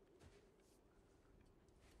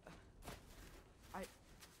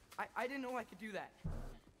 I didn't know I could do that.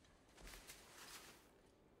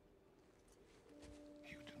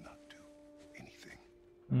 You did not do anything.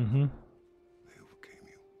 Mm-hmm. They overcame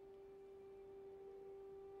you.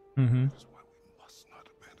 Mm-hmm. That is why we must not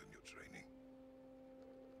abandon your training.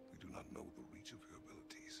 We do not know the reach of your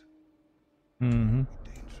abilities. Mm-hmm.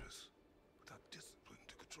 Be dangerous without discipline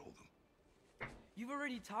to control them. You've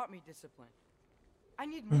already taught me discipline. I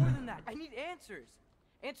need more than that. I need answers.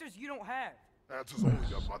 Answers you don't have. Answers only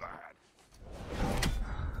your mother had.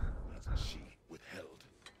 Answers she withheld.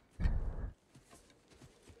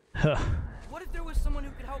 Huh. What if there was someone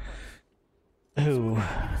who could help us? Who? Someone who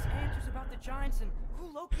could give us answers about the giants and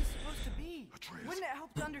who Loki's supposed to be. Atreus. Wouldn't it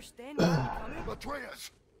help to understand where we're becoming?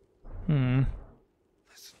 Atreus! Hmm.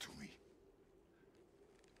 Listen to me.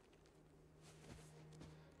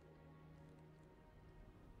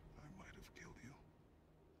 I might have killed you.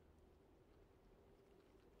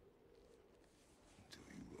 Until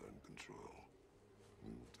you learn control,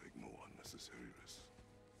 you will take no unnecessary risks.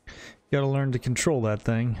 Gotta learn to control that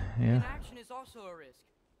thing. Yeah. Inaction is also a risk.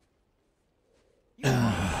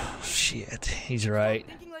 Shit. He's right. Stop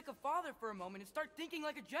thinking like a father for a moment and start thinking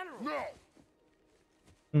like a general. No!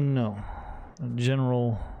 No. A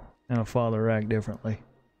general and a father act differently.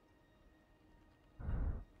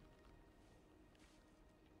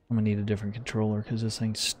 I'm gonna need a different controller because this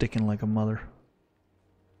thing's sticking like a mother.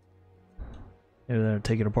 Either that or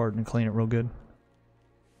take it apart and clean it real good.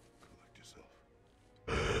 Collect yourself.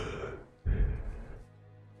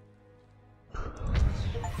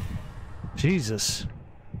 Jesus.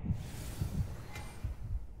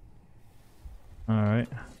 Alright.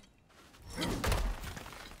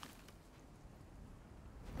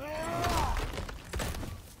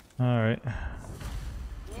 Alright.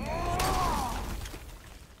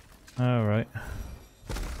 Alright.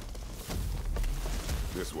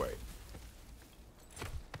 This way.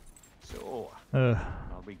 So, Uh.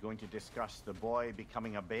 are we going to discuss the boy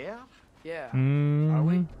becoming a bear? Yeah. Mm-hmm. Are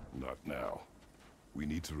we? Not now. We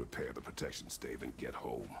need to repair the protection stave and get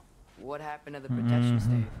home. What happened to the protection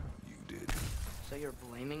stave? You did. So you're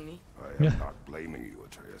blaming me? I am not blaming you,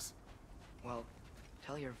 Atreus. Well,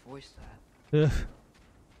 tell your voice that. Ugh.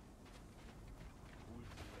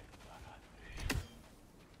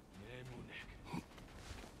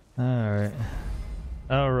 Alright.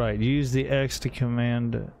 Alright, use the X to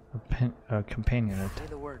command a companion. Say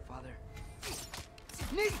the word, Father.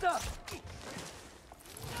 Nita!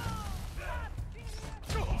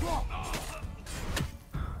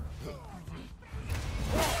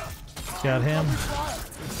 Got him.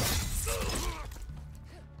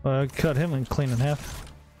 Cut him and clean in half.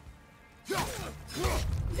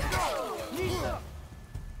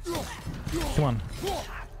 Come on.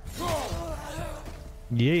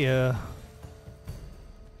 Yeah.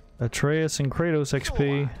 Atreus and Kratos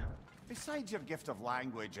XP. Besides your gift of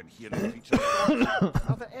language and hearing creatures,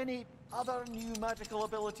 are there any other new magical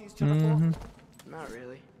abilities to report? Not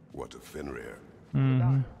really. What of Fenrir?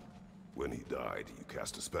 When he died, you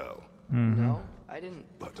cast a spell. No, I didn't.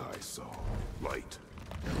 But I saw light.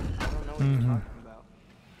 I don't know what you're talking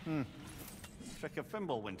about. Trick of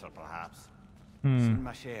Fimbulwinter, perhaps. Hmm. Sin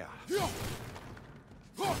ma chère.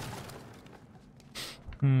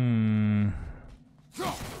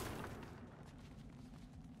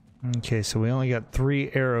 Okay, so we only got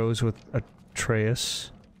 3 arrows with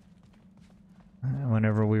Atreus.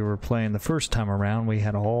 Whenever we were playing the first time around, we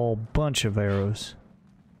had a whole bunch of arrows.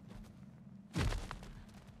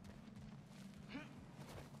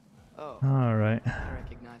 Oh, Alright. I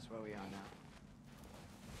recognize where we are now.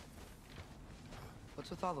 What's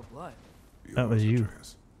with all the blood? That was you.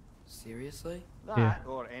 Atreus. Seriously? That, Yeah.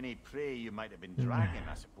 or any prey you might have been dragging,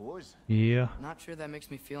 I suppose. Yeah. Not sure that makes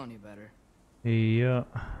me feel any better. Yeah.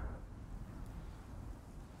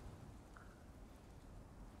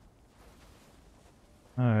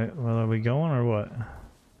 Alright, well, are we going or what?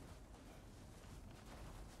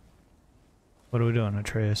 What are we doing,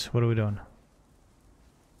 Atreus? What are we doing?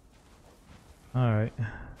 Alright.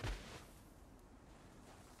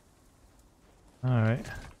 Alright.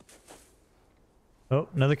 Oh,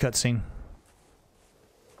 another cutscene.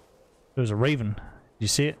 There's a raven. Did you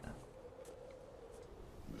see it?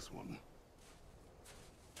 This one.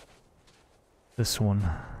 This one.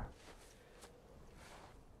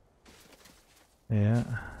 Yeah.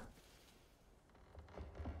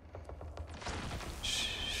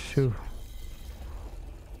 Shoo.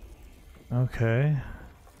 Okay.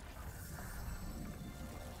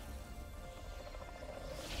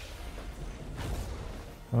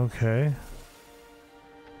 Okay.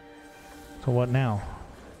 So what now?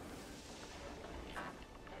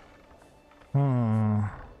 Hmm.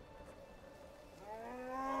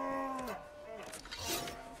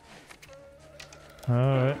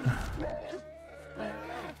 Alright.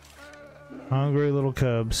 Hungry little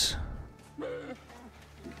cubs. I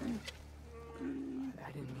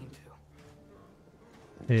didn't mean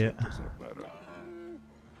to. Yeah. Does not matter.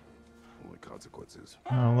 Only consequences.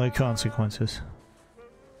 Only consequences.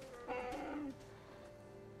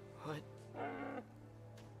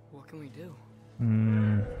 What can we do?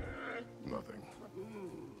 Nothing.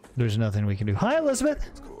 There's nothing we can do. Hi, Elizabeth!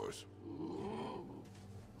 Of course.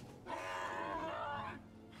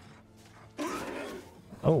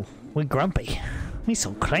 Oh, we grumpy. We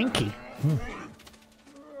so cranky.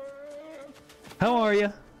 How are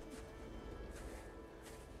you?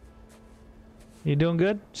 You doing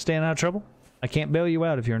good? Staying out of trouble? I can't bail you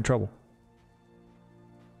out if you're in trouble.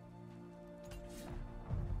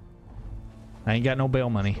 I ain't got no bail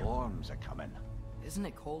money. Storms are coming. Isn't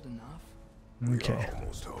it cold enough? Okay. We are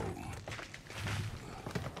almost home.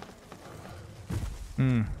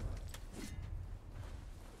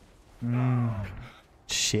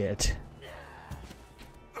 Shit.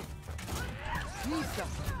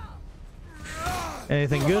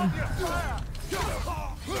 Anything good?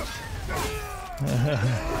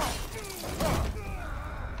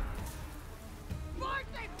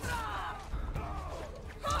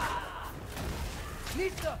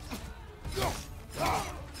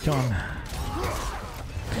 Come on.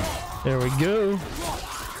 There we go.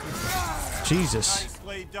 Jesus.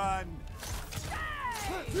 Nicely done.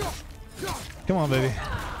 Come on, baby.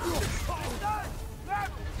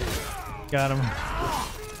 Got him.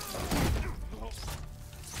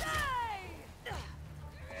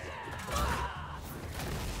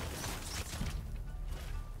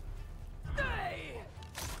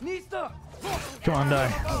 Come on,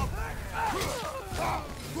 die.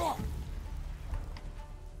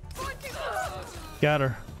 Got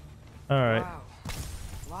her. Alright.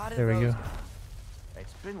 Wow. There we go.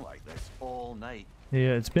 It's been like this all night.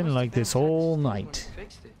 Yeah, it's been like this all night.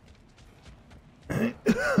 Fixed it.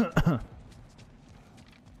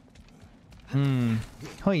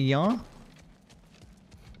 Hiya.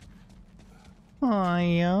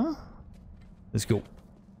 Hiya. Let's go.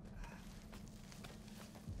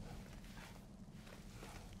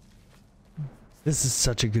 This is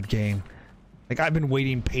such a good game. Like, I've been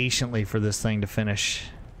waiting patiently for this thing to finish.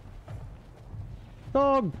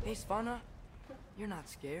 Dog! Hey, Svana, you're not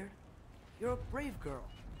scared. You're a brave girl.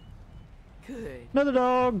 Good. Another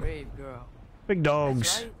dog! Brave girl. Big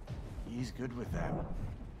dogs. That's right. He's good with them.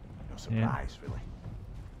 No surprise, really.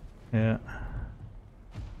 Yeah.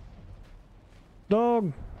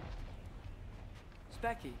 Dog!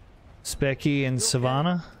 Specky, Specky and You okay?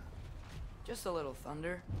 Savannah? just a little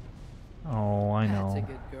thunder. Oh, I That's a know.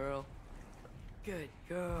 good girl. Good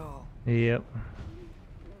girl. Yep.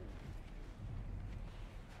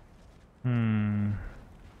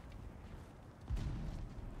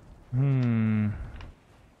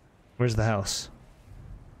 Where's the house?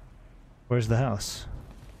 Where's the house?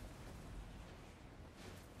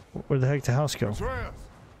 Where the heck did the house go? Atreus!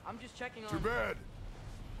 I'm just checking Too on. bad.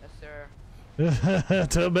 Yes, sir.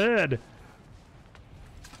 To bed.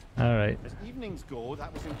 All right. As evenings go,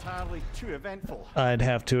 that was entirely too eventful. I'd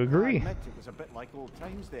have to I agree. admit it was a bit like old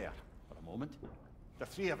times there, for a moment. The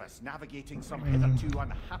three of us navigating some hitherto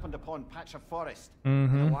unhappened upon patch of forest.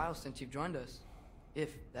 Been a while since you've joined us. If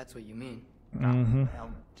that's what you mean.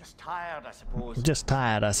 Well, just tired, I suppose. Just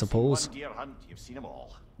tired, I Seen suppose. one deer hunt, you've seen them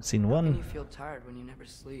all. Seen How can you one. feel tired when you never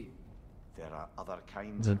sleep? There are other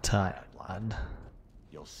kinds The of tired lad. lad.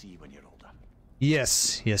 You'll see when you're older.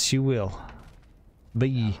 Yes, yes, you will.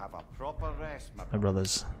 Be Have a proper rest, my my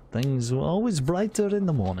brothers. Things were always brighter in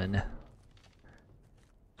the morning.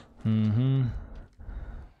 Time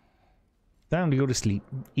to go to sleep.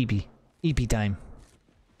 EP. EP time.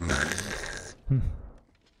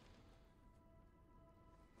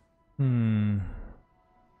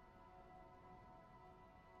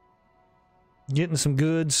 Getting some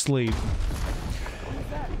good sleep.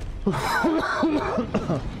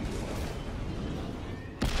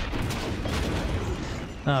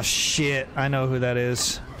 Oh shit, I know who that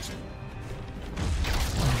is.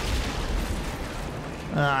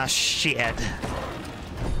 Ah shit.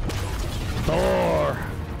 Thor.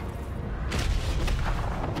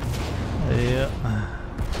 Yeah.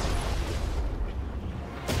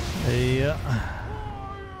 Yeah.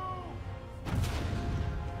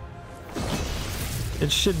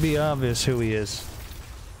 It should be obvious who he is.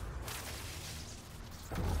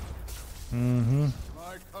 Mm-hmm. Can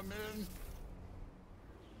I come in?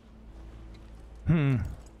 Hmm.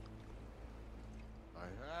 I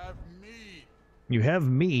have mead. You have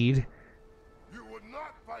mead. You would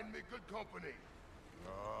not find me good company.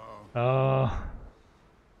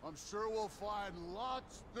 I'm sure we'll find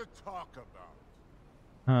lots to talk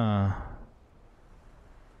about.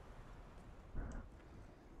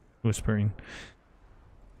 Whispering.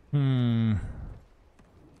 Hmm.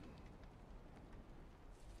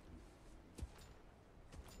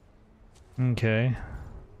 Okay.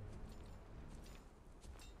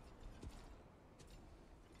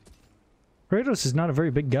 Kratos is not a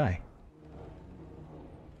very big guy.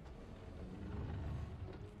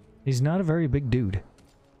 He's not a very big dude.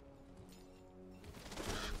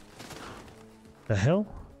 The hell?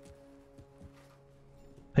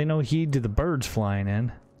 Pay no heed to the birds flying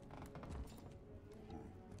in.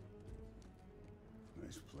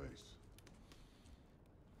 Nice place.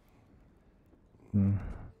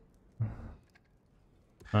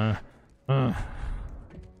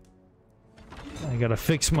 I gotta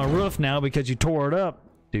fix my roof now because you tore it up,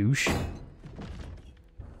 douche.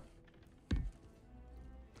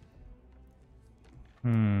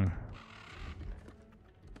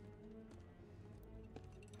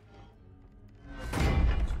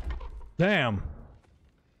 Damn.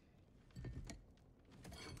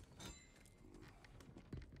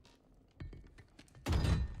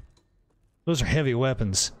 Those are heavy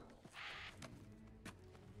weapons.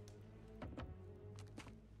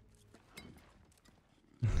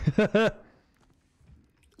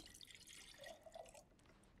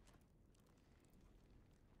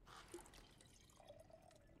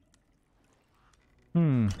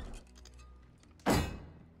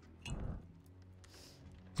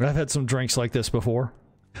 I've had some drinks like this before.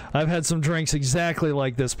 I've had some drinks exactly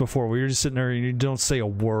like this before, where you're just sitting there and you don't say a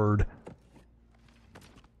word.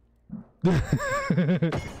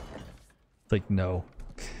 Like, no.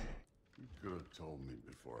 You could have told me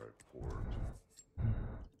before I poured.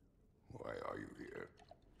 Why are you here?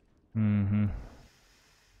 Mm-hmm.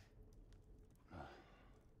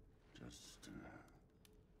 Just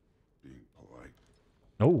being polite.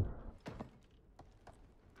 Oh.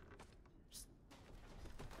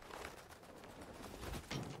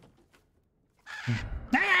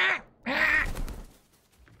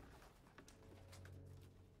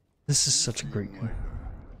 This is such a great one.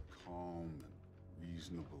 Calm and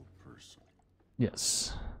reasonable person.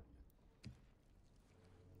 Yes.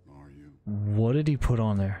 Are you What did he put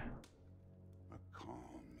on there? a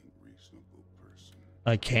calm and reasonable person?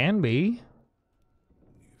 I can be.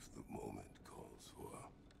 If the moment calls for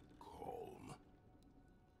calm.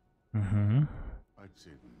 Mm-hmm. I'd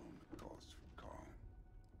say the moment calls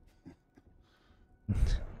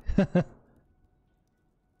for calm.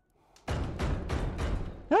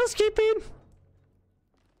 Housekeeping.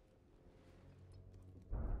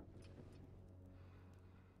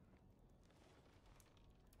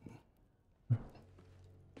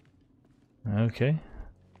 Okay.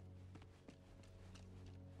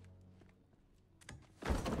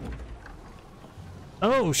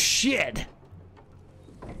 Oh shit.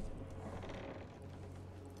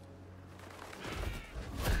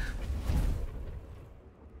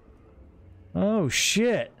 Oh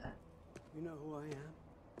shit. You know who I am?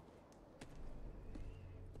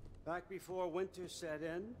 Back before winter set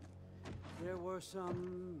in, there were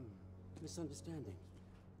some misunderstandings.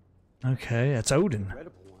 Okay, that's Odin.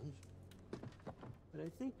 Incredible ones. But I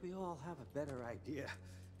think we all have a better idea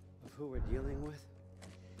of who we're dealing with.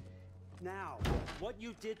 Now, what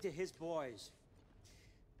you did to his boys.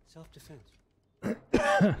 Self-defense.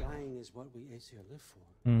 Dying is what we Aesir live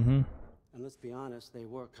for. Mm-hmm. And let's be honest, they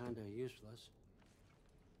were kinda useless.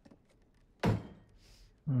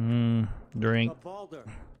 Drink. But Baldur,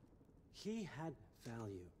 he had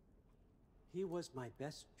value. He was my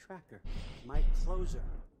best tracker, my closer.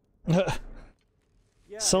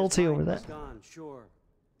 Yeah, Salty his over mind that. was gone, sure,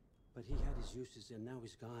 but he had his uses, and now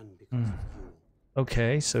he's gone because of you.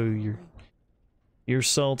 Okay, so you're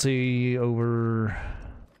salty over.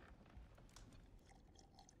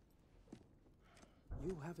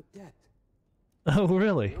 You have a debt. Oh,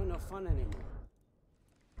 really? You're no fun anymore.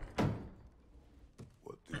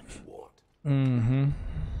 What do you want? Mm-hmm.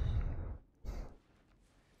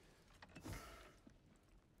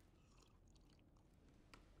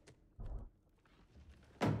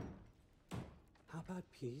 How about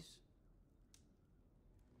peace?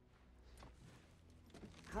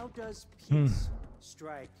 How does peace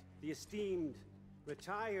strike the esteemed,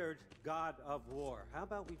 retired god of war? How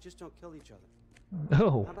about we just don't kill each other?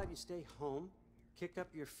 Oh. How about you stay home, kick up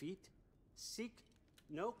your feet, seek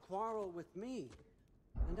no quarrel with me,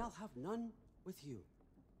 and I'll have none with you.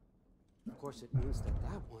 Of course, it means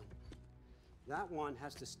that one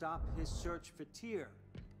has to stop his search for Tyr.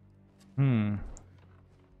 Hmm.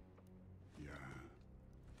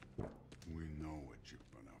 Yeah. We know what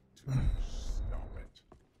you've been up to. Stop it.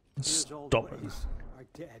 His old Stop it. ways are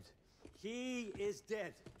dead. He is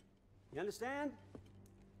dead. You understand?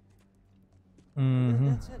 Mm-hmm.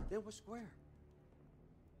 That's it. Then we're square.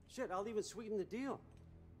 Shit, I'll even sweeten the deal.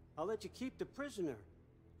 I'll let you keep the prisoner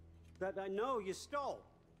that I know you stole.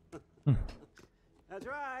 That's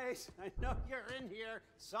right. I know you're in here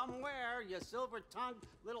somewhere, you silver-tongued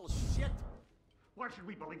little shit. Why should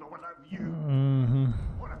we believe a word of you? Mm-hmm.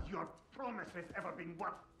 What have your promises ever been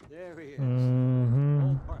worth? There he is. Mm-hmm.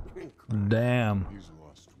 Old partner in crime. Damn. He's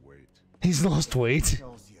lost weight. He's lost weight.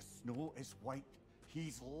 Tells you snow is white.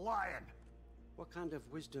 He's lying. What kind of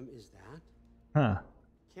wisdom is that? Huh.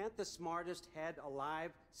 Can't the smartest head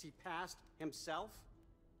alive see past himself?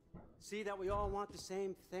 See that we all want the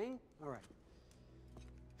same thing? All right.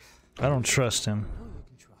 I don't trust him. No, you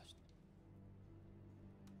can trust.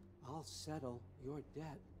 I'll settle your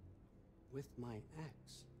debt with my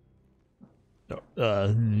ex. Keep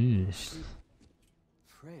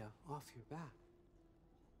Freya off your back.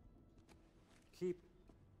 Keep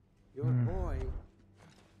your boy.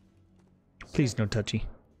 Please, no touchy.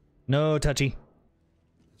 No touchy.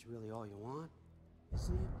 That's really all you want,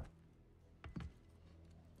 isn't it?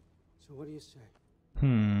 So what do you say?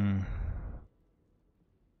 Hmm.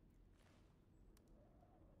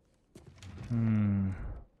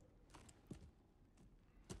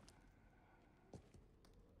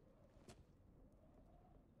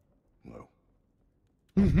 No.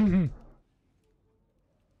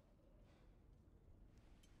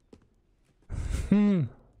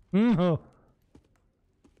 Oh.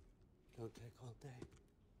 Don't take all day.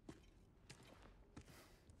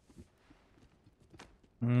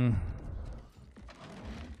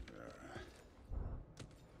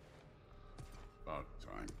 About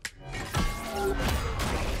time.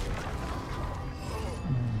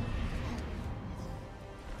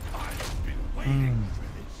 I've been waiting for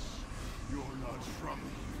this. You're not from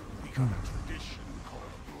here. We got a tradition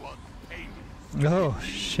called blood payment. Oh,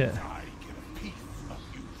 shit. I get a piece of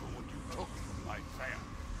you for what you took from my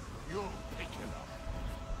family. You'll pick it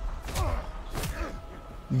up.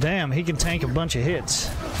 Damn, he can tank a bunch of hits.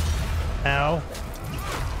 Ow.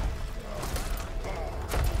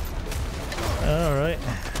 Alright.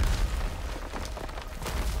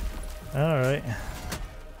 Alright.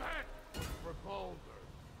 For Baldur.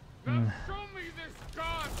 Now show me this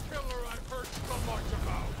god killer I've heard so much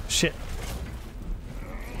about. Shit.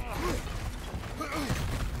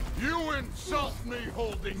 You insult me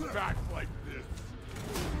holding back like this.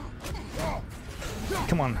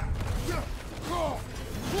 Come on.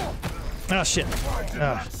 Oh, shit. I did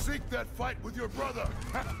Ah. not seek that fight with your brother.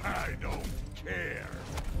 I don't care.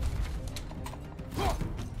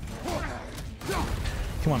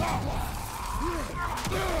 Come on.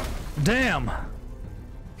 Damn.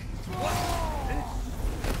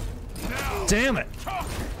 Damn it.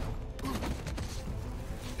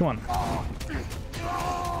 Come on.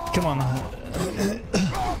 Come on.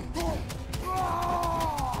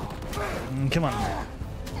 Come on.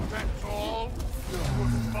 That's all? You're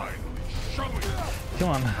finally showing. Come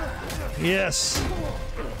on. Yes.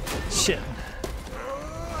 Shit.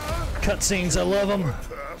 Cutscenes, I love them. The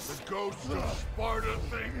ghost of Sparta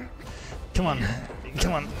thing. Come on.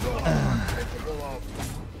 Come on.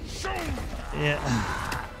 Show me. Yeah.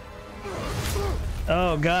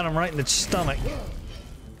 Oh, got him right in the stomach.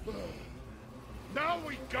 Now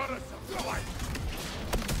we got us a fight.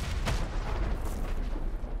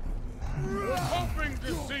 Hoping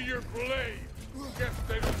to see your blade. Guess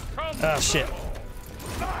they don't come. Oh, shit.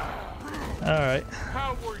 Alright.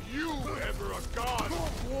 How were you ever a god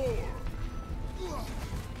of war?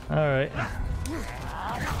 Alright.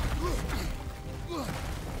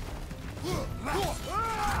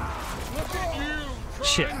 Look at you trying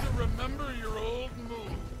Shit. to remember your old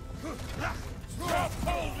move. Stop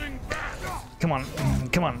holding back. Come on.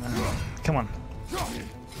 Come on. Come on.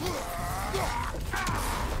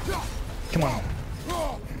 Come on.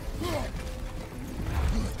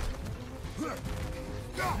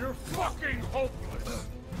 You're fucking hopeless.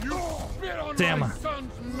 You spit on Damn. my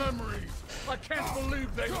son's memories. I can't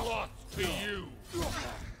believe they lost to you.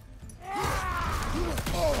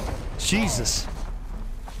 Jesus.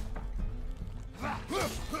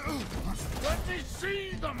 Let me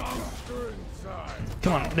see the monster inside.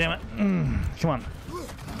 Come on, damn it. Come on.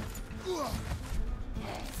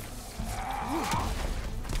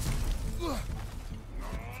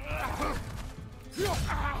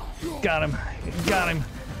 Got him. Got him.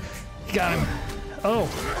 Got him. Oh.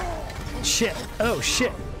 Shit. Oh,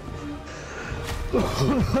 shit.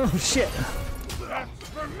 Oh, shit. That's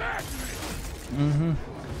for madness. Mm-hmm.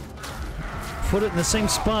 Put it in the same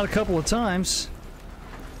spot a couple of times.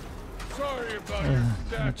 Sorry about your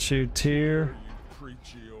Not you, tear.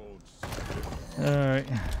 preachy old. Alright.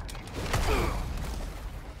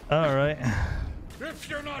 Alright. If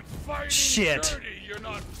you're not fighting Shit. dirty, you're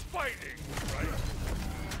not fighting, right?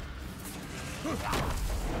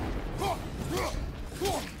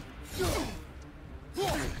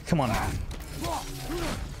 Come on.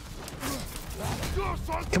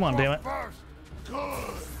 Come on, damn it.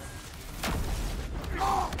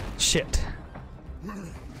 Shit.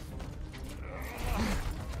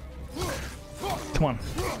 Come on.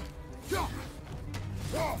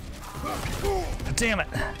 Damn it.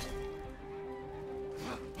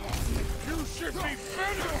 You should be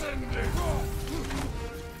better than this.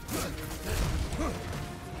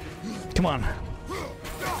 Come on.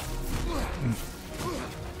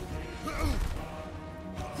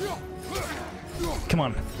 Come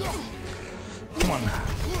on. Come on.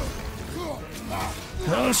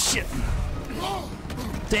 Oh shit.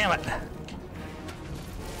 Damn it.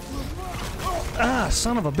 Ah,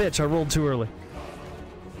 son of a bitch, I rolled too early.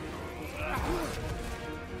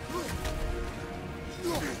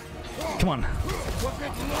 Come on. Was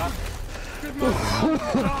it luck? Did my mother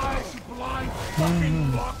die, blind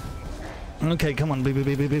fucking luck? Okay, come on, baby.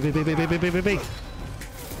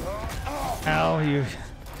 Ow, you.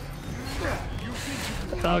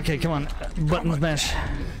 Okay, come on. Button smash.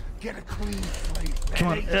 Get a clean slate. Come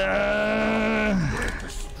on.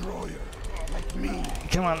 Destroyer, like me.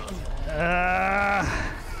 Come on.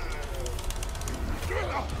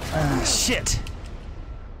 Shit.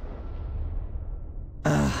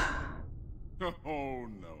 Oh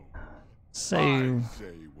no. Save. I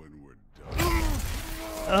say when we're done.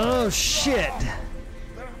 Oh shit.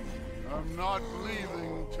 I'm not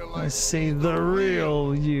leaving till I see the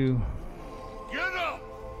real you. Get up!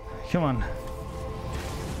 Come on.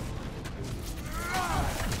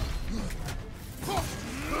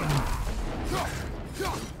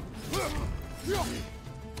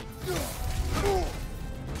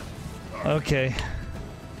 Okay.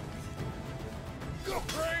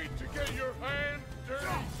 Afraid to get your hands dirty.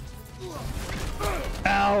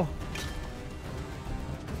 Ow.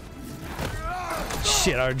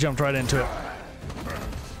 Shit, I jumped right into it.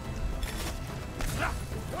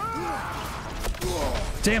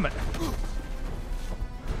 Damn it.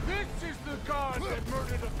 This is the god that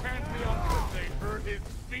murdered a pantheon because they hurt his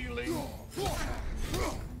feelings.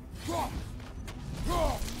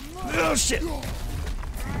 Oh shit.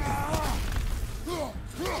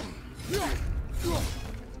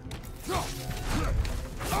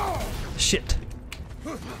 Shit.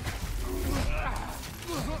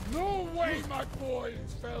 No way my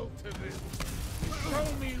boys fell to this. Show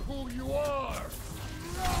me who you are.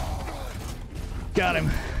 Got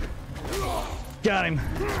him. Got him.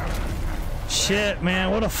 Shit,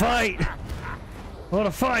 man, what a fight. What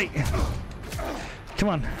a fight. Come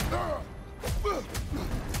on.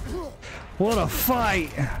 What a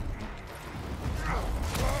fight.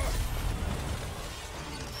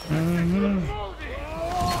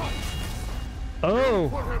 Oh.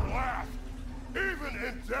 Put him last, even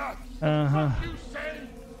in death. Uh-huh. You say?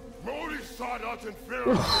 Modi saw nothing fear. He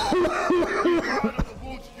died of the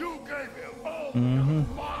wounds you gave him. Oh,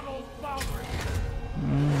 model boundary.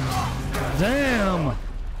 Damn.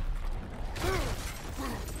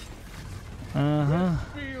 Uh-huh.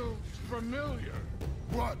 Feels familiar.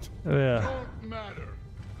 What? Yeah. Don't matter.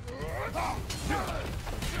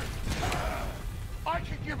 I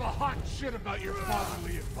could give a hot shit about your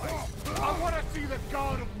fatherly advice. I want to see the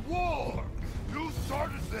god of war. You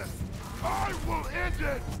started this. I will end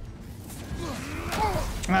it.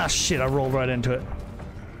 Ah, shit, I rolled right into it.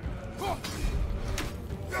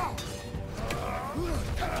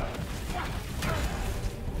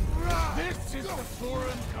 This is the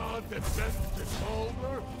foreign god that best dissolved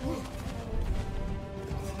her.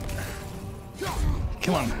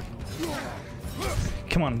 Come on.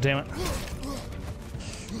 Come on, damn it.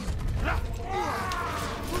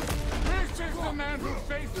 This is the man who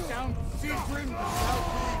faced down Siegfried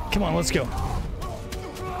without. Come on, let's go.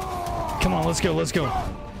 Come on, let's go, let's go.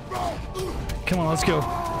 Come on, let's go.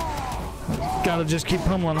 Gotta just keep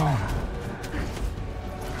pummeling him.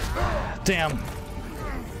 Damn.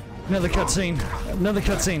 Another cutscene. Another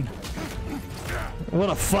cutscene. What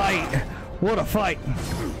a fight. What a fight.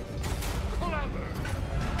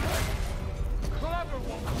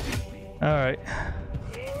 Alright.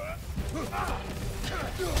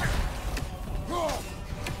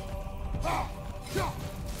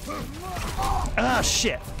 Ah,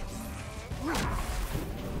 shit.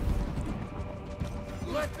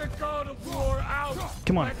 Let the god of war out.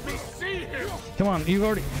 Come on. Let me see him. Come on, you've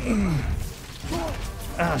already...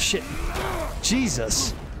 Ah, shit.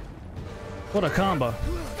 Jesus. What a combo.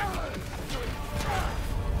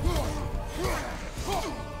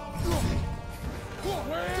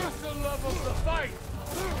 Where's the love of the fight?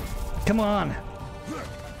 Come on.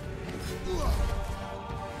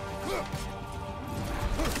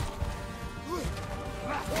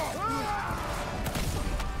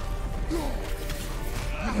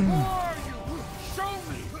 Who are you? Show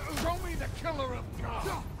me the killer of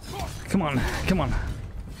God. Come on, come on.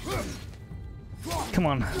 Come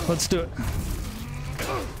on, let's do it.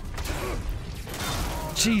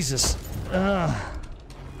 Jesus. I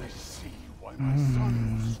see why my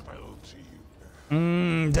sons fell to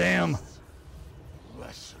you. Damn.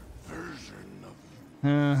 Lesser version of you.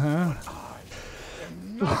 Uh-huh. I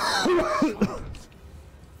am not your sons.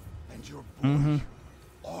 And your boy,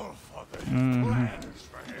 all father plans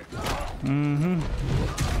for him.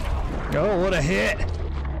 Oh, what a hit.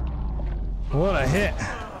 What a hit.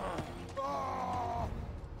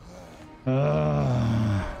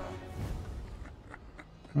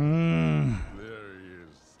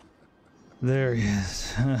 There he is. There he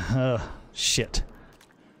is. Shit.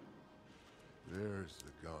 There's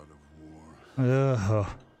the god of war.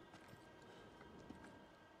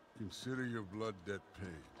 Consider your blood debt paid.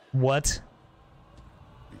 What?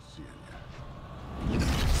 Be seeing ya.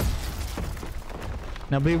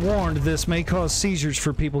 Now be warned, this may cause seizures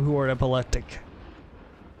for people who are epileptic.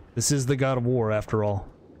 This is the god of war, after all.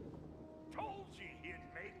 Told you he'd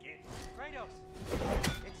make it. Kratos,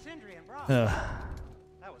 it's Sindri and Brock.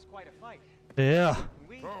 That was quite a fight. Yeah.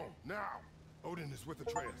 Oh, now! Odin is with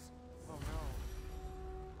Atreus. Oh no.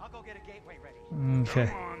 I'll go get a gateway ready. Okay.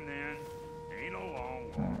 Come on then. Ain't a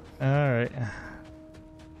long walk. Alright.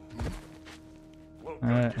 Well,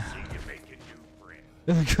 good Alright. to see you make a new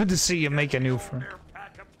friend. Good to see you make a new friend. There,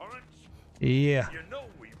 pack a punch. Yeah. You know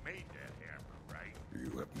we made that hammer, right?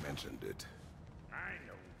 You have mentioned it. I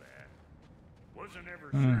know that. Wasn't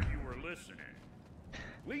ever sure you were listening. At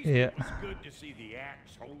least Yeah. it was good to see the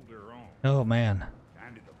axe hold her own. Oh, man.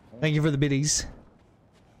 Kind of the point. Thank you for the biddies.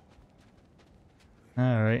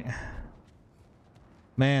 Alright.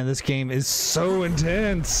 Man, this game is so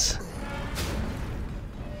intense.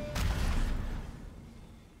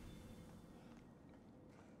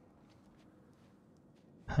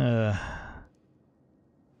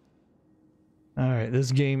 Alright,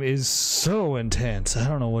 this game is so intense. I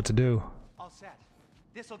don't know what to do. All set.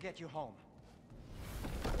 This'll get you home.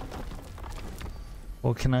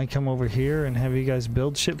 Well, can I come over here and have you guys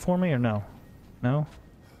build shit for me or no? No?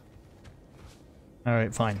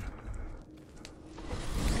 Alright, fine.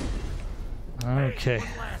 Okay. Hey,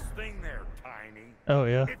 one last thing there, Tiny. Oh,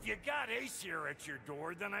 yeah? If you got Aesir at your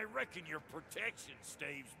door, then I reckon your protection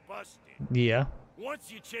stave's busted. Yeah.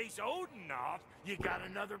 Once you chase Odin off, you got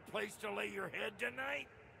another place to lay your head tonight?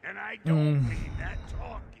 And I don't mean that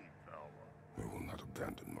talking, fella. I will not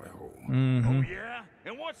abandon my home. Oh, yeah?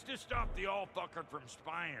 And what's to stop the all-fucker from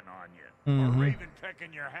spying on you? Or Raven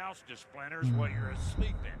pecking your house to splinters while you're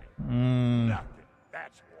asleep in it? Nothing.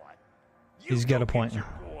 That's what. You He's got go a point. get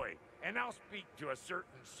your boy, and I'll speak to a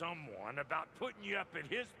certain someone about putting you up at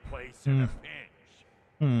his place in a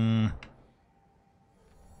pinch.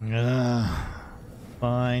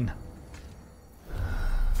 Fine.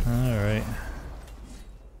 Alright.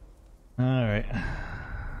 Alright.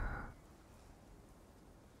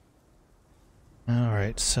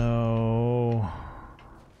 Alright, so...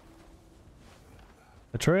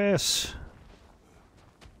 Atreus!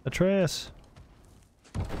 Atreus!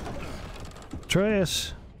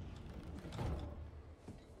 Atreus!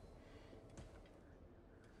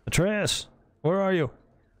 Atreus! Where are you?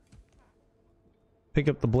 Pick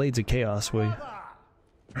up the Blades of Chaos, will you?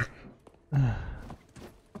 I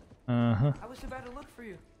was about to look for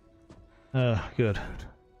you. Good.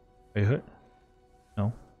 Are you hurt?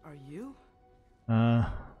 No. Are you?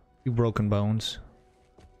 You broken bones.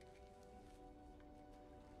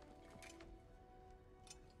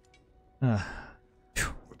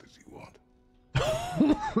 What does he want?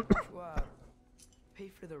 To pay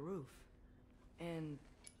for the roof. And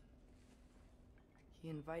he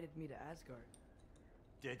invited me to Asgard.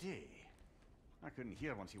 Did he? I couldn't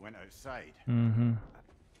hear once he went outside. Mm-hmm.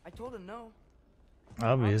 I told him no.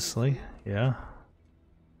 Obviously, yeah.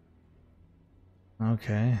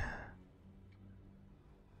 Okay.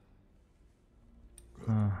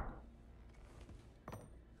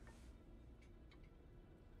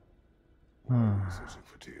 Searching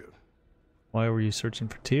for Tyr. Why were you searching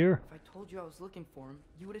for Tyr? If I told you I was looking for him,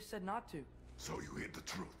 you would have said not to. So you hid the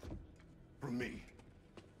truth from me.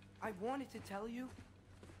 I wanted to tell you.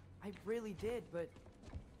 I really did, but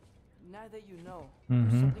now that you know,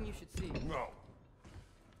 there's something you should see. No.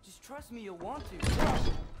 Just trust me, you'll want to.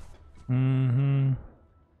 Mm-hmm.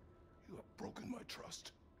 You have broken my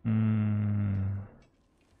trust. Mm.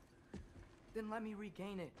 Then let me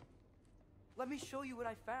regain it. Let me show you what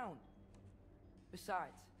I found.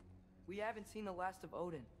 Besides, we haven't seen the last of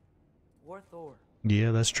Odin or Thor.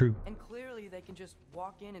 Yeah, that's true. And clearly they can just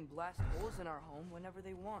walk in and blast holes in our home whenever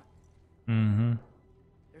they want. Mm-hmm.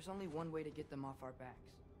 There's only one way to get them off our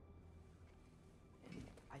backs. And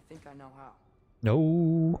I think I know how.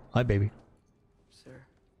 No. Hi, baby. Sir.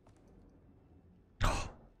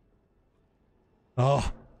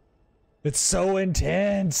 Oh. It's so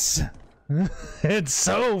intense. It's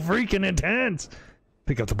so freaking intense.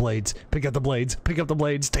 Pick up the blades. Pick up the blades. Pick up the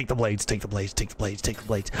blades. Take the blades. Take the blades. Take the blades. Take the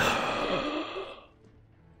blades.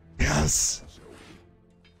 Yes.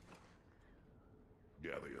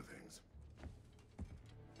 Gather your things.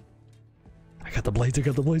 I got the blades. I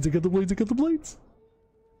got the blades. I got the blades. I got the blades.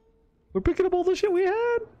 We're picking up all the shit we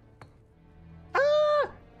had. Ah!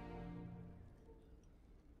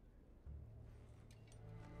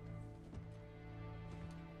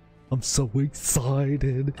 I'm so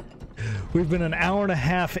excited. We've been an hour and a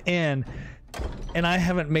half in, and I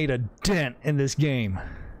haven't made a dent in this game.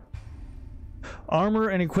 Armor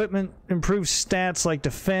and equipment improve stats like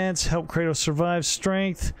defense, help Kratos survive,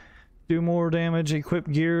 strength, do more damage,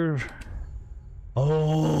 equip gear.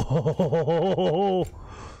 Oh,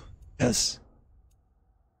 yes.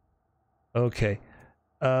 Okay.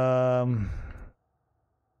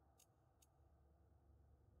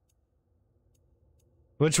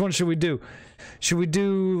 Which one should we do? Should we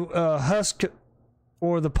do Husk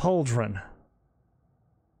or the Pauldron?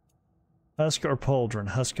 Husk or Pauldron?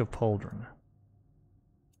 Husk of Pauldron.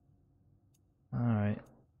 Alright.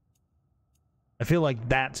 I feel like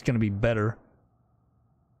that's going to be better.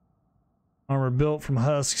 Armor built from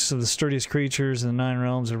husks of the sturdiest creatures in the 9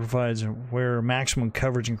 realms. It provides wearer maximum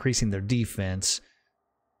coverage, increasing their defense.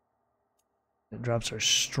 It drops our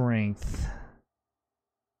strength.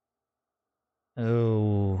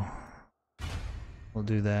 Oh. We'll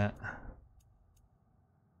do that.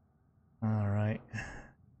 Alright.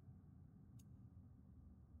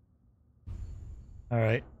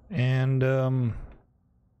 Alright. And, mm-hmm.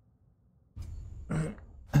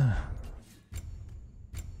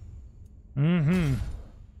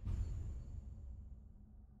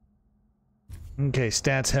 Okay,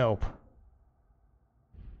 stats help.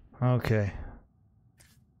 Okay.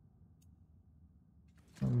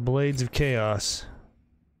 Blades of Chaos.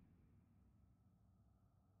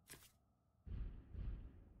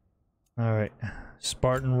 Alright.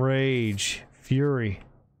 Spartan Rage. Fury.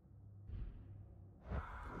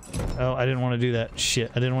 Oh, I didn't want to do that.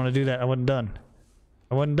 Shit, I didn't want to do that. I wasn't done.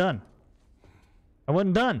 I wasn't done. I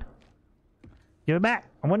wasn't done. Give it back.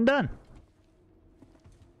 I wasn't done.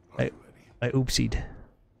 I oopsied.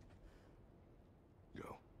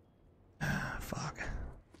 Go. Fuck.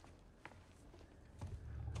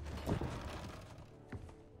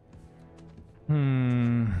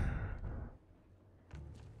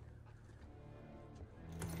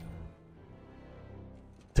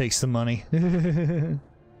 Takes the money.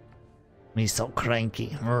 He's so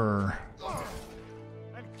cranky. And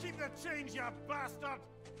keep the change, you bastard!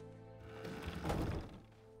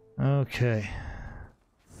 Okay.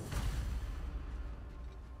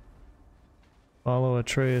 Follow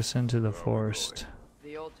Atreus into the forest.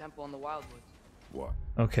 The old temple in the Wildwoods. What?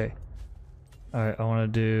 Okay. Alright, I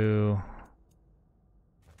want to do...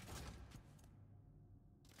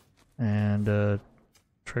 And,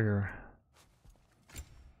 trigger.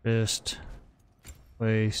 Wrist.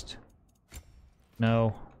 Waist.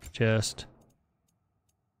 No. Chest.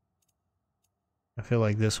 I feel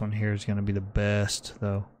like this one here is going to be the best,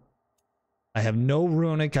 though. I have no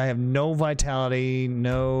runic, I have no vitality,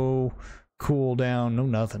 no cooldown, no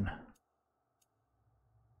nothing.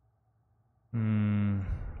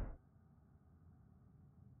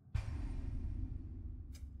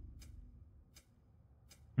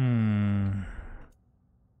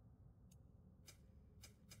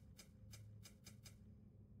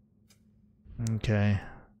 Okay.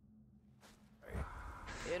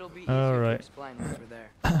 It'll be All easier to right. explain once we're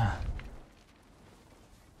there.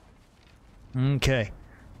 Okay.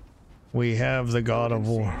 We have the God of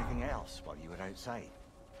Didn't see War. anything else while you were outside?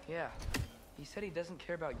 Yeah. He said he doesn't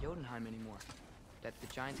care about Jotunheim anymore. That the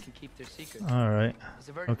giants can keep their secrets. Alright. He's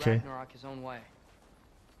averted Okay. Ragnarok his own way.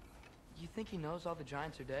 You think he knows all the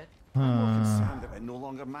giants are dead? I'm more concerned that it no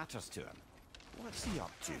longer matters to him. What's he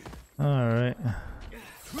up to? Alright.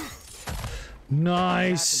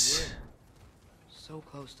 Nice. So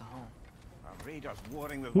close to home. Our raiders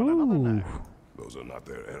warring with one another Ooh. now. Those are not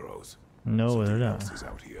their arrows. No, they're Something not. else is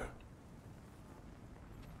out here.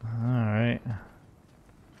 Alright.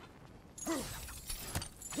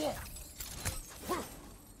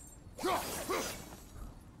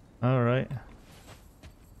 Alright.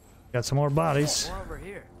 Got some more bodies. More over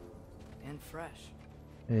here. And fresh.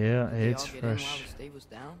 Yeah, Did they it's all get in while fresh. the state was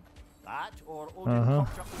down? That or Odin Uh-huh.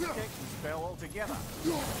 fucked up the protection spell altogether.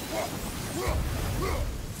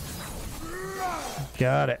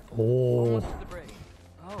 Got it. Oh. Almost to the bridge.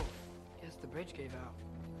 Oh, guess the bridge gave out.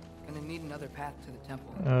 Gonna need another path to the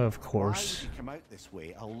temple. Of Why course. would you come out this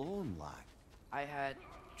way alone, lad? I had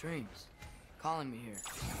dreams calling me here.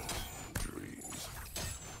 Dreams.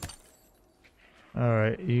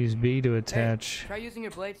 Alright, use B to Hey, attach. try using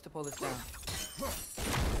your blades to pull this down.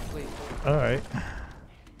 Please. Alright.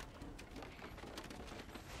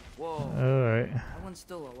 Whoa. Alright. That one's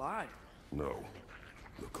still alive. No.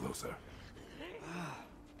 Look closer.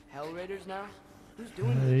 Hell Raiders now? Who's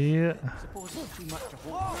doing this? Yeah. Suppose it's too much to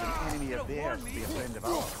hope for an enemy of theirs to be a friend of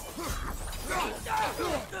ours.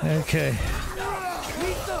 Okay.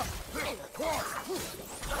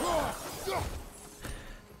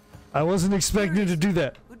 I wasn't expecting to do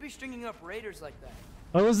that. Who'd be stringing up raiders like that?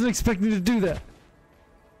 I wasn't expecting to do that.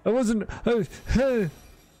 I wasn't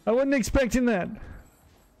expecting that.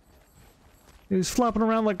 He was flopping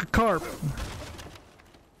around like a carp.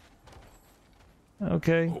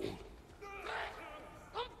 Okay.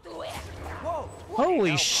 Whoa!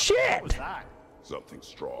 Holy What shit! was that? Something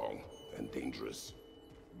strong and dangerous.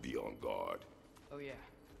 Be on guard. Oh yeah,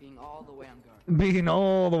 being all the way on guard. Being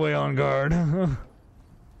all the way on guard.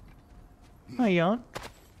 Hi, Jan.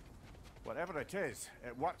 Whatever it is,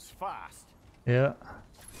 it works fast. Yeah.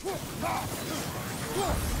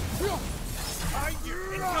 Behind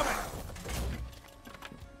you, incoming!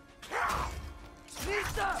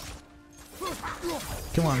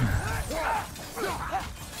 Come on.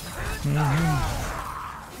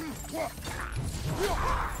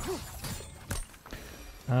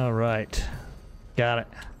 All right. Got it.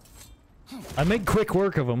 I make quick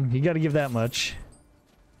work of them. You got to give that much.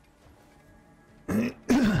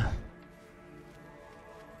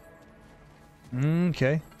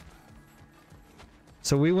 Okay.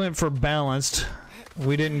 So we went for balanced.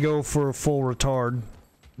 We didn't go for full retard.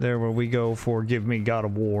 There where we go for give me God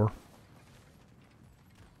of War.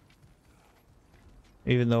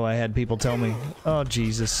 Even though I had people tell me, oh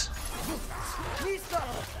Jesus.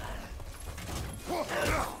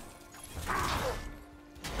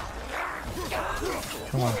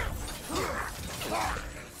 Come on.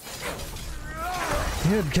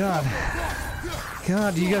 Good God.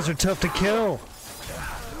 God, you guys are tough to kill.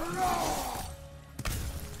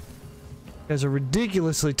 You guys are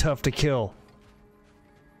ridiculously tough to kill.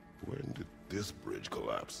 When did this bridge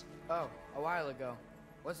collapse? Oh, a while ago.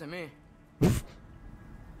 Wasn't me.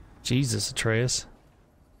 Jesus, Atreus.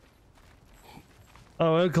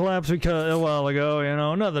 Oh, it collapsed because a while ago, you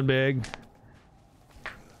know, nothing big.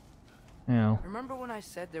 You know. Remember when I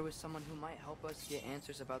said there was someone who might help us get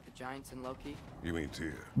answers about the giants and Loki? You mean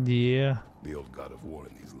Tyr, Yeah. the old god of war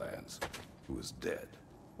in these lands, who is dead?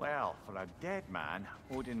 Well, for a dead man,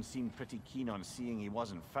 Odin seemed pretty keen on seeing he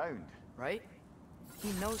wasn't found. Right?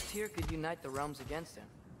 He knows Tyr could unite the realms against him.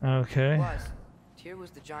 Okay. Plus, Tyr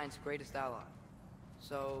was the giant's greatest ally.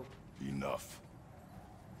 So, Enough.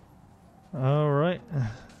 All right.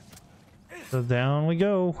 So down we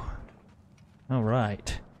go. All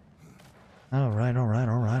right. All right, all right,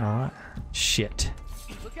 all right, all right. Shit.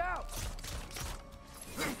 look out!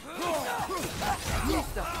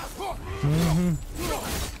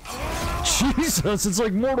 Jesus, it's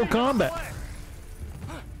like Mortal Kombat.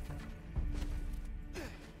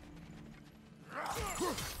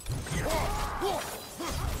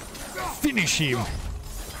 Finish him.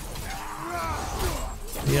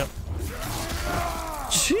 Yep.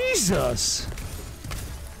 Jesus.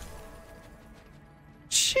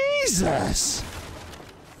 Jesus.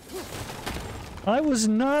 I was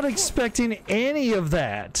not expecting any of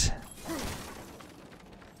that.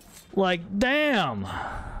 Like, damn.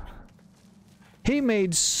 He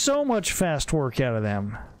made so much fast work out of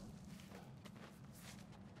them.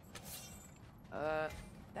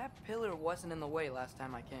 wasn't in the way last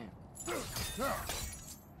time I came.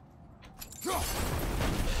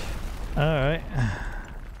 Alright.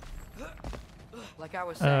 Like I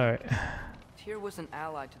was saying, Alright. Tyr was an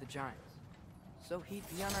ally to the Giants. So he'd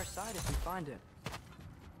be on our side if we find him.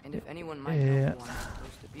 And if anyone might know who I'm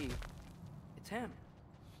supposed to be, it's him.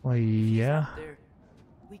 Well, If he's yeah. out there,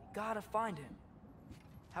 we gotta find him.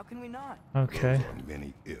 How can we not? Okay. Those are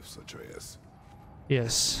many ifs, Atreus.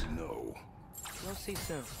 Yes. No. We'll see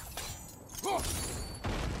soon.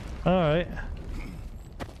 Alright.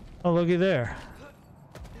 Oh, looky there.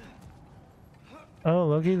 Oh,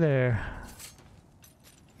 looky there.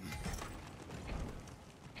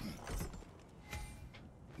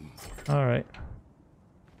 Alright.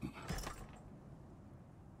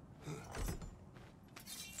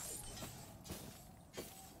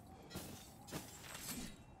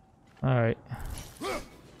 Alright.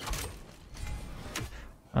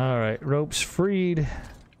 Alright, rope's freed.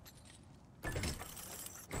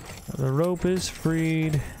 The rope is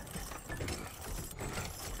freed.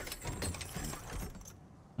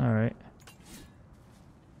 Alright.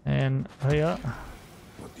 And, oh yeah.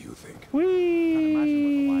 What do you think? Whee!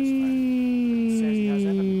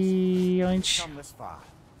 Come this far.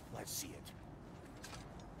 Let's see it.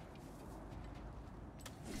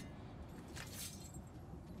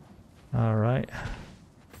 Alright.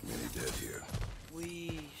 Many dead here. We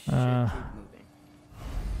should keep moving.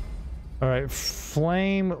 Alright,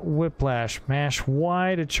 flame whiplash. Mash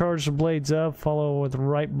Y to charge the blades up, follow with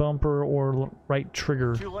right bumper or right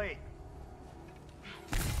trigger. Too late.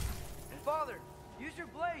 Father, use your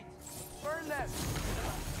blades. Burn them.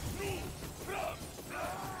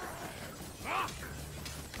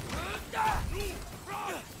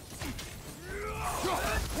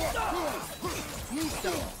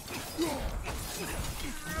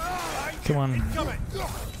 Come on.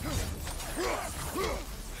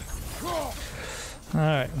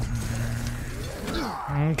 Alright.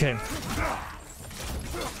 Okay.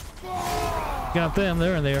 Got them,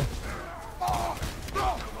 they're in there.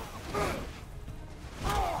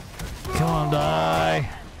 Come on, die.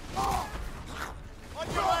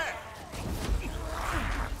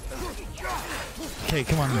 Okay,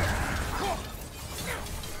 come on.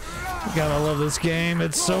 Gotta love this game,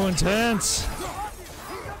 it's so intense.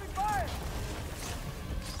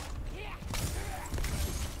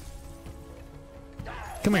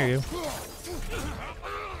 Come here, you.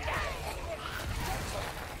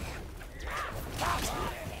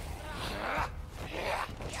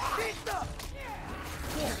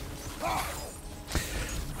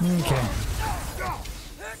 Okay.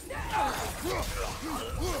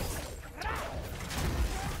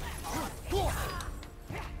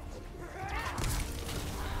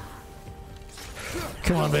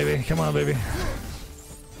 Come on, baby. Come on, baby.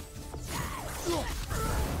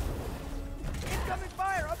 Incoming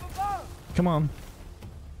fire up above. Come on.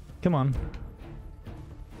 Come on.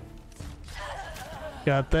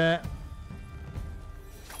 Got that.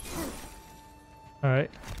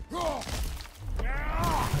 Alright.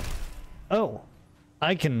 Oh.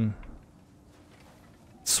 I can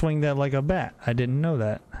swing that like a bat. I didn't know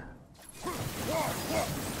that.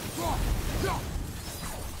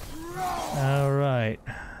 Alright.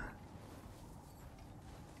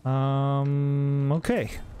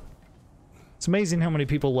 Okay. It's amazing how many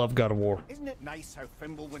people love God of War. Isn't it nice how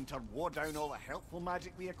Fimbulwinter wore down all the helpful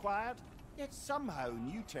magic we acquired? Yet somehow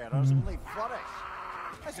new terrors only flourish.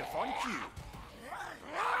 As if on cue.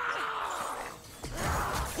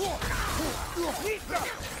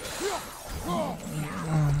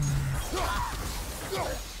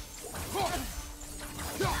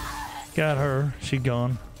 Got her. She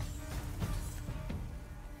gone.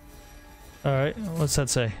 Alright, what's that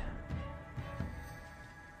say?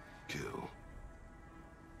 Kill.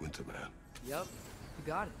 Winterman. Yep, you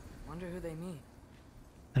got it. Wonder who they mean.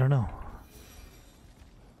 I don't know.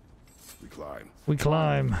 We climb. We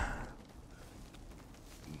climb.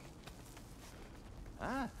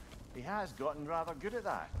 Ah, he has gotten rather good at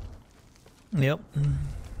that. Yep.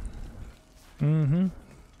 Mm-hmm.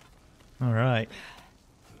 Alright.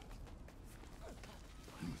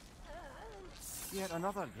 Yet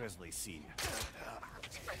another grisly scene.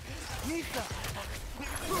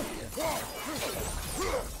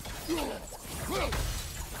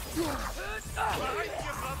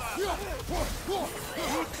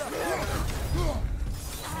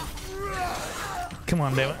 Come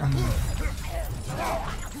on, damn it.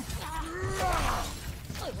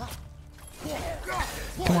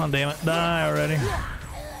 Come on, damn it. Die already.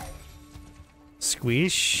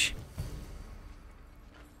 Squish.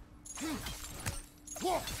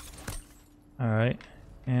 Alright.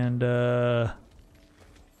 And,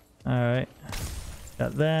 Alright.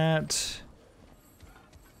 Got that.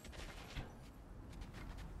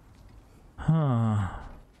 Huh.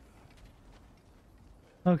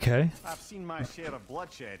 Okay. I've seen my share of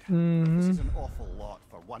bloodshed. This is an awful lot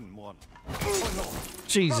for one morning. Oh, no.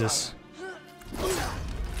 Jesus.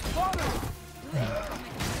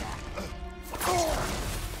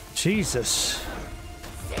 Jesus.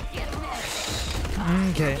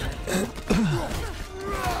 Okay.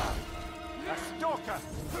 A stalker!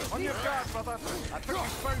 On your guard, brother! I think we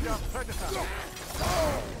found our predator!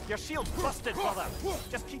 Your shield's busted, brother!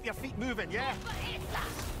 Just keep your feet moving, yeah?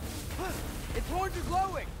 Its horns are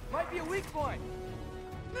glowing! Might be a weak point!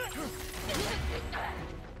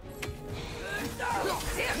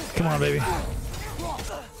 Come on, baby.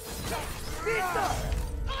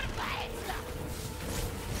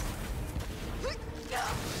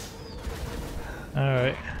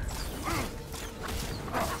 Alright.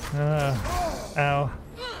 Ow. Ow.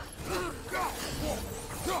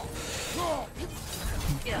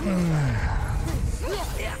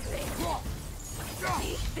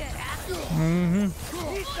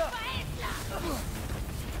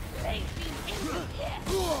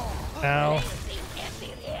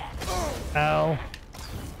 Ow.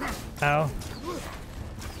 Ow.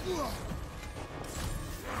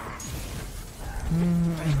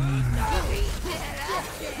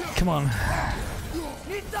 Come on.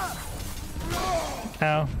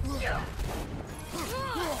 Ow.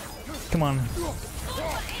 Come on.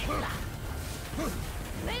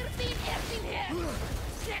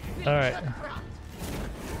 Alright.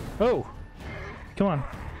 Oh! Come on.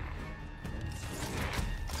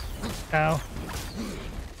 Ow.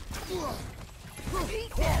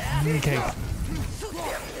 Okay.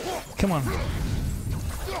 Come on.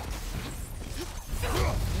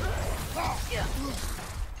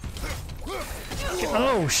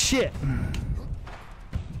 Oh, shit!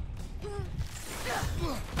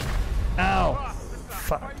 Ow!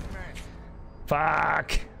 Fuck.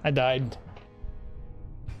 Fuck! I died.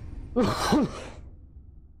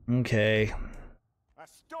 Okay. A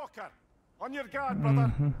stalker! On your guard,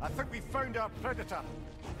 brother! I think we found our predator!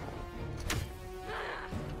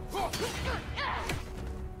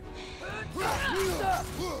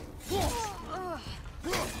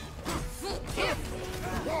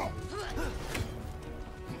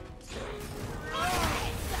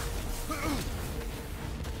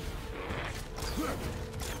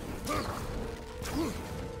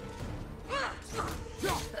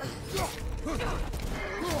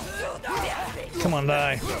 Come on,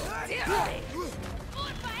 die.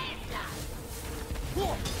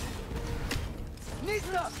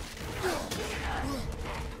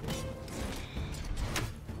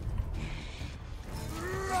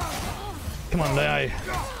 Come on, die.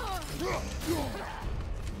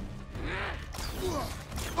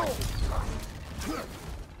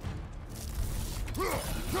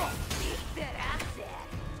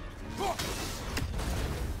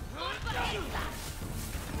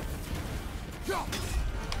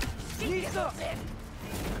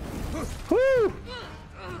 Woo!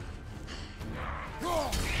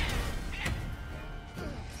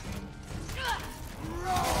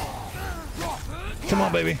 Come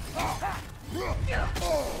on, baby.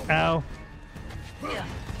 Ow.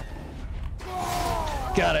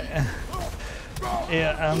 Got it.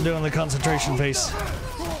 Yeah, I'm doing the concentration face.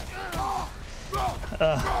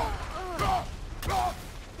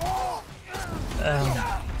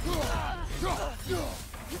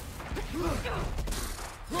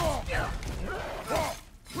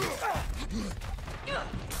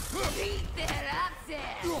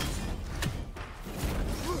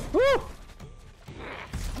 Woo!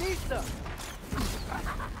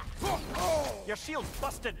 Your shield's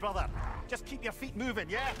busted, brother! Just keep your feet moving,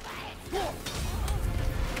 yeah?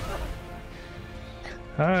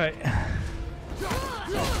 Alright.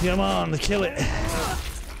 Come on, kill it.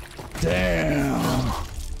 Damn.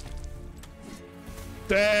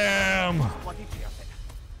 Damn. Bloody perfect.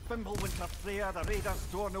 Fimbulwinter Freya, the raiders,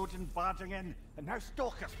 Dornoden barging in, and now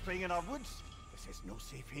stalkers preying in our woods. This is no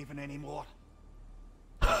safe haven anymore.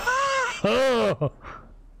 Oh.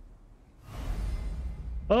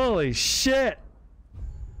 Holy shit.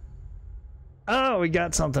 Oh, we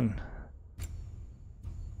got something.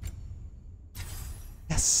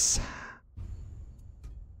 Yes.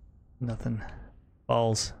 Nothing.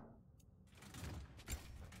 Balls.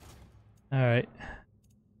 All right.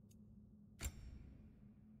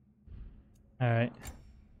 All right.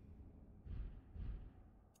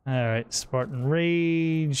 All right. Spartan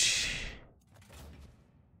Rage.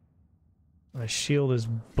 My shield is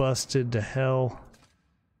busted to hell.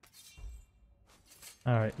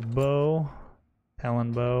 All right. Bow.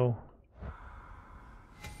 Helen bow.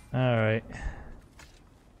 Alright.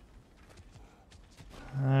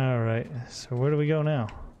 Alright, so where do we go now?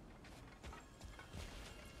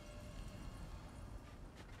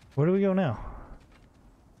 Where do we go now?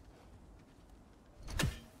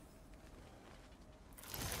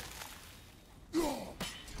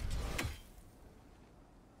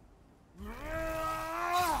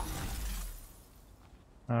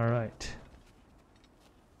 Alright.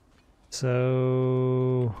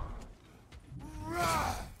 So...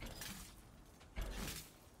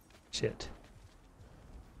 Shit.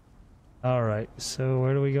 Alright, so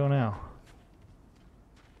where do we go now?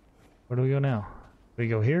 Where do we go now? We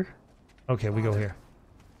go here? Okay, we go here.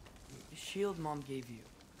 The shield Mom gave you.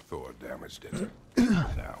 Thor damaged it.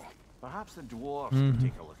 Now. Perhaps the dwarves can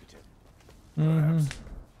take a look at it. Perhaps.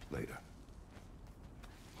 Later.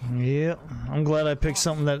 Yep, I'm glad I picked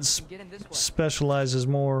something that Get in this way. specializes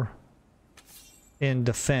more in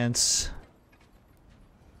defense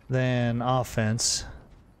than offense.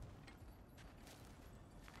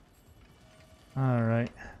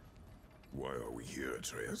 Alright. Why are we here,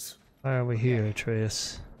 Atreus? Why are we here,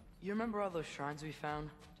 Atreus? You remember all those shrines we found,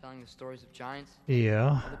 telling the stories of giants?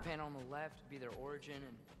 Yeah. The panel on the left would be their origin,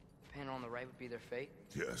 and the panel on the right would be their fate?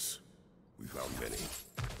 Yes. We found many.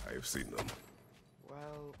 I have seen them.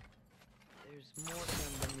 Well, there's more to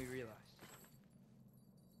them than we realized.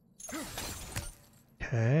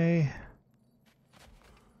 Okay.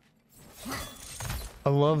 I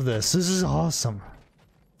love this. This is awesome.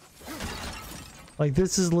 Like,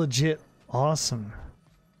 this is legit awesome.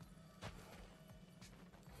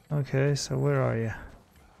 Okay, so where are you?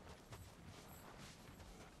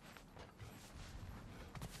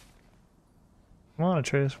 Come on,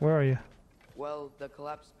 Atreus, where are you? Well, the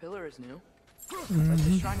collapsed pillar is new, but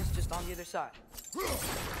the shrine is just on the other side.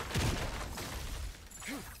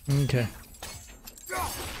 Okay.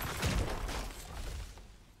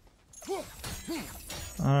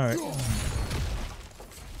 Alright.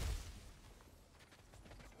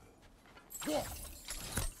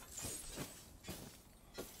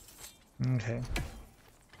 Okay.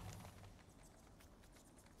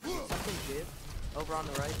 Something big over on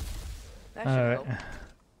the right. That should Alright. help.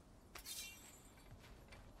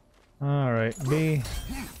 Alright, B.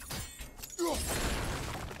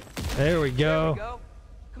 There we There go. we go.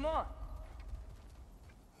 Come on.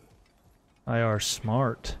 I are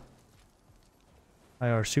smart. I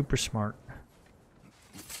are super smart.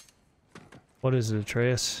 What is it,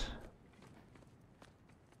 Atreus?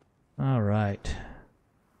 Alright.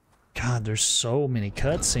 God, there's so many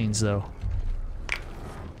cutscenes, though.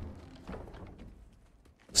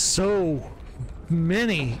 So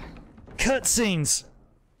many cutscenes!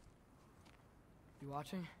 You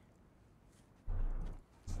watching?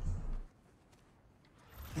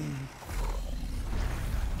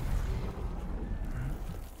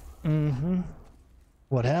 Mm-hmm.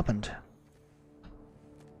 What happened?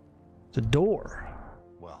 The door.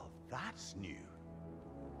 Well, that's new.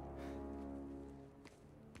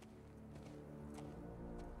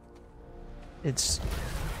 It's...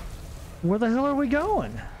 Where the hell are we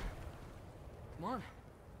going? Come on.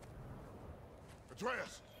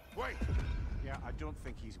 Atreus, wait! Yeah, I don't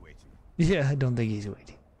think he's waiting. Yeah, I don't think he's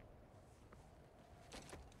waiting.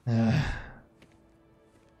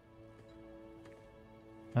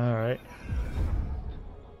 Alright.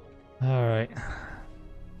 Alright.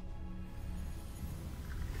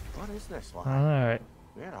 What is this, lad? Alright.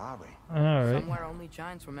 Where are we? Alright. Somewhere only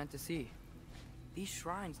giants were meant to see. These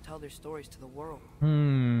shrines tell their stories to the world.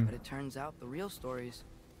 Hmm. But it turns out the real stories,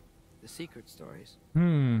 the secret stories,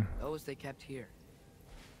 Hmm. those they kept here,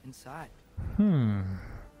 inside. Hmm.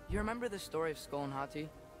 You remember the story of Skull and Hati?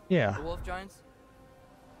 Yeah. The wolf giants?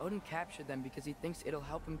 Odin captured them because he thinks it'll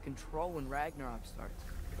help him control when Ragnarok starts.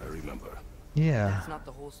 I remember. Yeah. That's not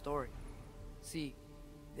the whole story. See,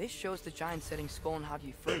 this shows the giants setting Skull and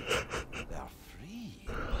Hati free. They're free.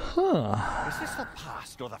 Huh. Is this the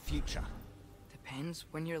past or the future? Depends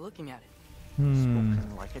when you're looking at it. Hmm.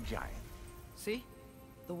 Spoken like a giant. See?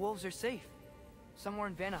 The wolves are safe. Somewhere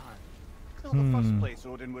in Vanaheim. Still the first place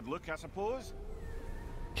Odin would look, I suppose.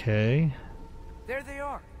 Okay. There they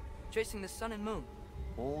are, chasing the sun and moon.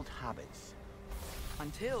 Old habits.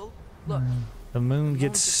 Until, look, The moon gets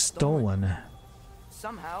gets stolen.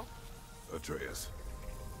 somehow, Atreus.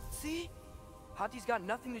 see? Hati's got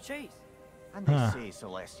nothing to chase. And they Huh. say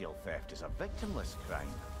celestial theft is a victimless crime.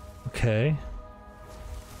 Okay.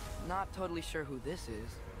 Not totally sure who this is.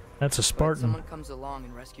 That's a But Spartan. someone comes along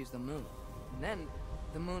and rescues the moon. And then,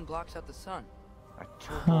 the moon blocks out the sun. A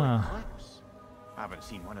total Huh. eclipse. Haven't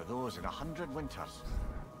seen one of those in 100 winters.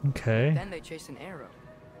 Okay. Then they chase an arrow.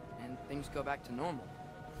 and things go back to normal.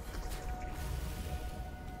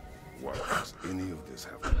 What does any of this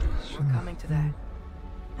have to do? We're coming to that.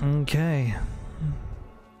 Okay.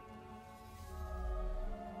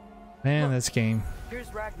 Man, Look, this game.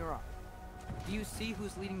 Here's Ragnarok. Do you see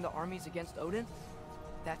who's leading the armies against Odin?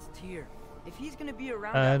 That's Tyr. If he's gonna be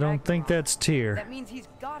around, I at don't think Ragnarok, that's Tyr. that means he's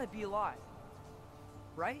gotta be alive,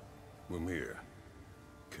 right? Mimir,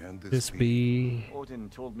 can This be. Odin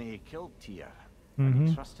told me he killed Tyr. Mhm. And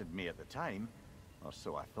he trusted me at the time, or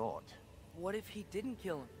so I thought. What if he didn't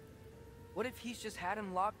kill him? What if he's just had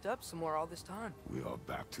him locked up somewhere all this time? We are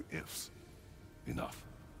back to ifs. Enough.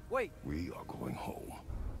 Wait, We are going home.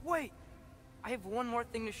 wait! I have one more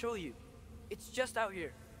thing to show you. It's just out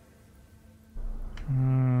here.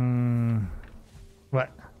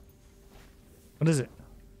 What? What is it?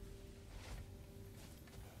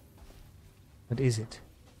 What is it?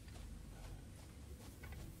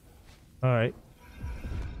 All right.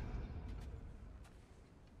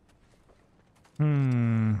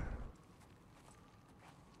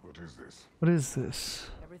 What is this? What is this?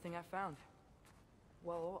 Everything I found.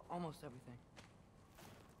 Well, almost everything.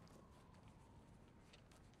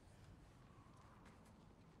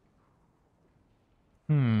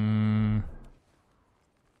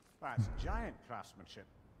 That's giant craftsmanship.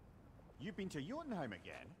 You've been to Jotunheim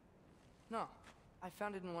again? No, I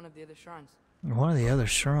found it in one of the other shrines. One of the other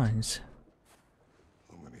shrines.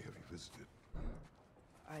 How many have you visited?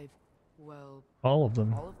 Well, All of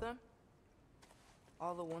them. all of them?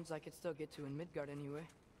 All the ones I could still get to in Midgard anyway.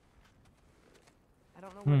 I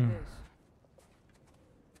don't know what it is.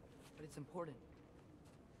 But it's important.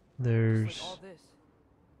 Just There's. like all this.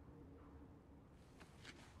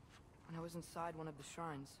 When I was inside one of the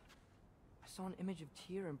shrines, I saw an image of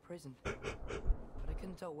Tyr imprisoned, but I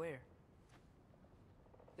couldn't tell where.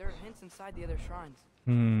 There are hints inside the other shrines.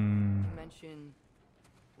 They mention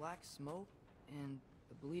black smoke and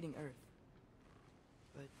the bleeding earth,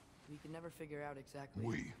 but we could never figure out exactly.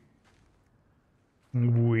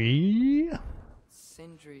 We?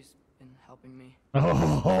 Sindri's been helping me.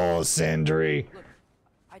 Oh, Sindri. Look,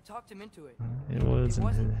 I talked him into it. It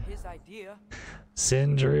wasn't his idea.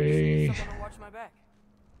 Sindri. Just someone to watch my back.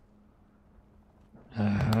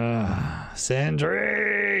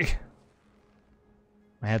 Sindri.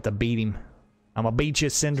 I have to beat him. I'm gonna beat you,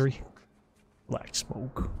 Sindri. Black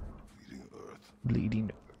smoke. Bleeding earth.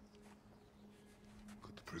 Bleeding.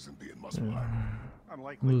 Could the prison be in Muspelheim?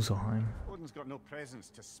 Unlikely. Muspelheim. Odin's got no presence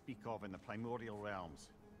to speak of in the primordial realms.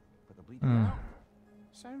 But the bleeding realm?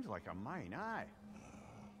 Sounds like a mine, aye.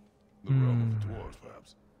 The realm of the dwarves,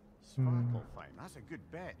 perhaps. Svartalfheim, that's a good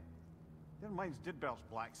bet. Their mines did belch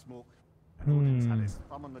black smoke, and Odin's had his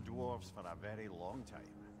thumb on the dwarves for a very long time.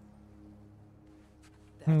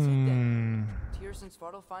 That's it then. Tyr's in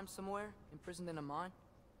Svartalfheim somewhere, imprisoned in a mine.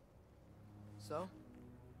 So,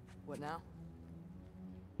 what now?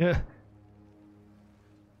 Yeah.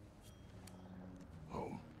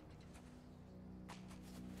 Home.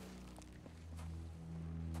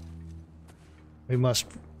 We must.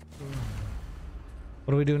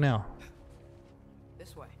 What do we do now?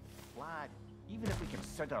 This way. Lad, even if we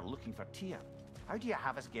consider looking for Tyr, how do you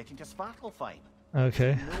have us getting to Svartalfheim?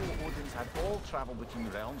 Okay. No, Odin's had all travel between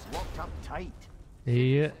realms locked up tight. Yeah.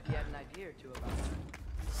 He had an idea or two about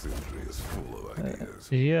that. Sindri is full of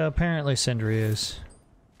ideas. Yeah, apparently Sindri is.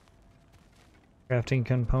 Crafting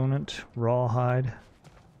component, rawhide.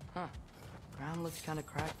 Huh. Ground looks kind of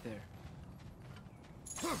cracked there.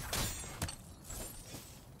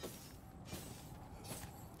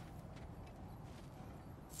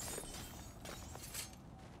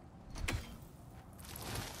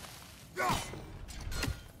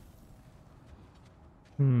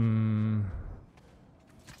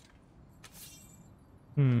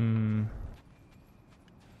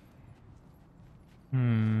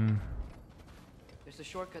 There's a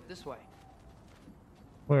shortcut this way.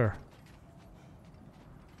 Where?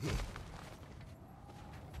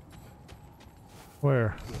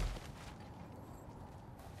 Where?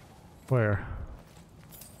 Where?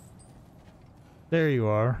 There you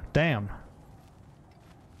are. Damn.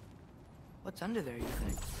 What's under there, you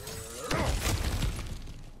think?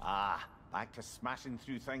 Ah, back to smashing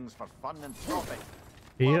through things for fun and profit.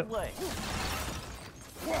 Yep. Lovely.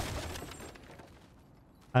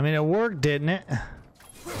 I mean, it worked, didn't it?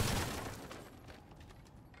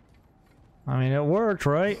 I mean, it worked,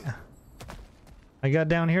 right? I got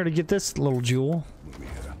down here to get this little jewel. Mimir,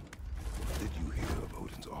 did you hear of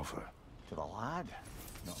Odin's offer? To the lad,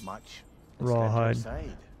 not much. Rawhide.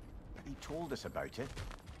 Outside. He told us about it.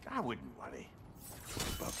 I wouldn't worry.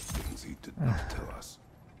 About things he did not tell us.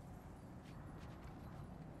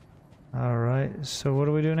 Alright, so what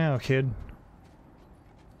do we do now, kid?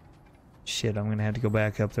 Shit, I'm gonna have to go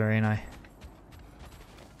back up there, ain't I?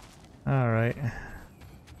 Alright.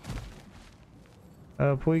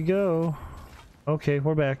 Up we go. Okay,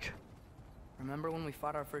 we're back. Remember when we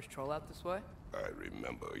fought our first troll out this way? I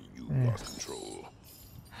remember you lost control.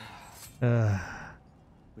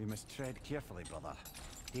 We must tread carefully, brother.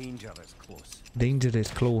 Danger is close. Danger is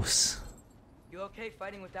close. You okay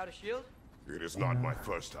fighting without a shield? It is not my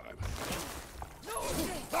first time.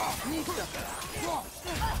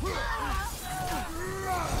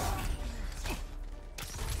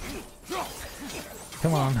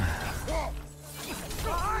 Come on.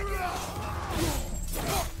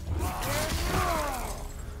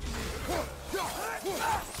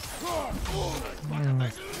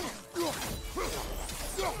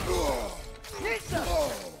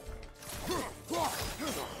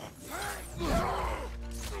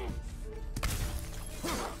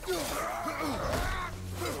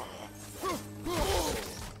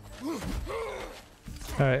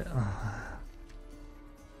 All right.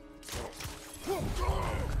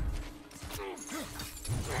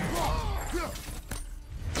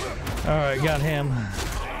 All right, got him.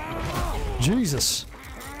 Jesus.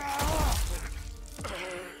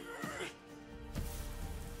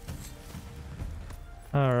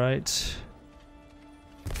 All right.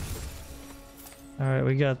 All right,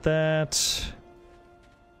 we got that.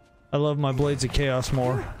 I love my Blades of Chaos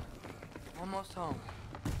more. Almost home.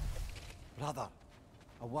 Brother,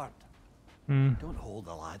 a word. Hmm. Don't hold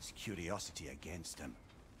the lad's curiosity against him.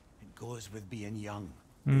 It goes with being young.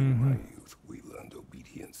 In my youth, we learned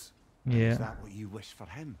obedience. Yeah. Is that what you wish for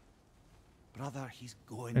him? Brother, he's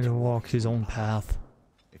going He'll to walk his own path.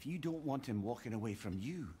 If you don't want him walking away from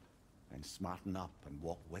you, then smarten up and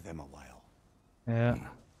walk with him a while. Yeah.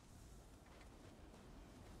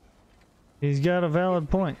 He's got a valid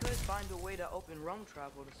point. We could find a way to open roam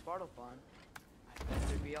travel to Svartalfheim. I bet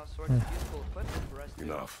there'd be all sorts of useful equipment for us to...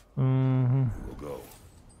 Enough. Mm-hmm. We will go.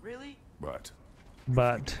 Really? But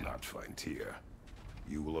not find Tyr.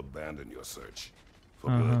 You will abandon your search. For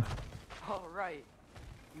good. All right.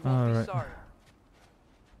 You won't be sorry.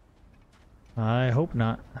 I hope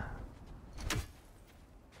not.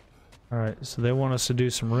 Alright, so they want us to do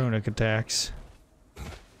some runic attacks.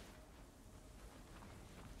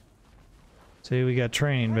 See, we got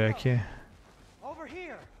training back here. Over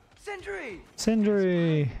here. Sindri!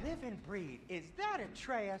 Sindri! Live and breed. Is that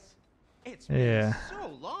Atreus? It's Yeah. been so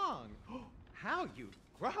long. How you've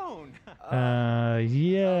grown.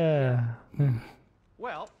 Yeah.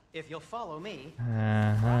 Well, if you'll follow me.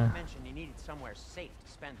 Uh-huh. Rob mentioned you needed somewhere safe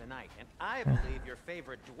to spend the night, and I believe your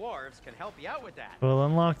favorite dwarves can help you out with that. Well,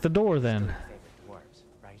 unlock the door then. Still your favorite dwarves,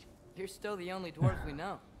 right? You're still the only dwarves we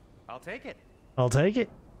know. I'll take it. I'll take it.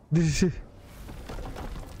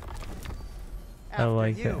 I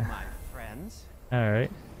like you, that. my friends.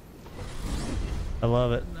 Alright. I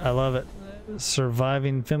love it. I love it.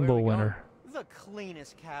 Surviving Thimble Winter. The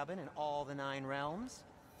cleanest cabin in all the 9 realms.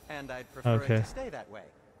 And I'd prefer it to stay that way.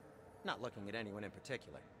 Not looking at anyone in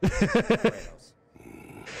particular. Kratos.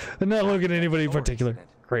 I'm not looking at anybody in particular.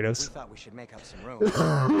 Kratos. We thought we should make up some room.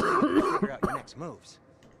 Figure out your next moves.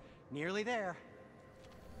 Nearly there.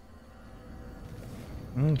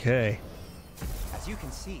 Okay. As you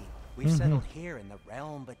can see, we've settled here in the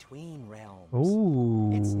realm between realms.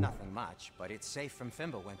 Ooh. It's nothing much, but it's safe from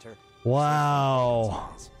Fimbulwinter. Wow.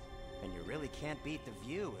 And you really can't beat the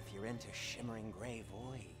view if you're into shimmering gray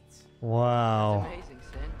voids. Wow. That's amazing,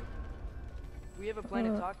 Sin. We have a plan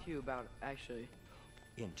to talk to you about, actually.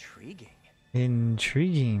 Intriguing.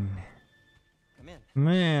 Intriguing. Come in.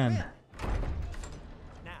 Man.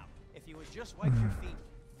 Now, if you would just wipe your feet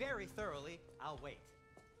very thoroughly, I'll wait.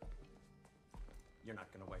 You're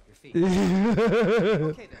not gonna wipe your feet.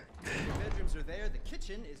 Okay then. Your bedrooms are there. The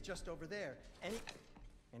kitchen is just over there.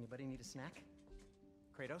 Anybody need a snack?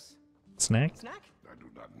 Kratos? Snack? Snack? I do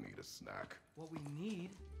not need a snack. What we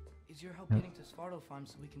need is your help getting to Svartalfheim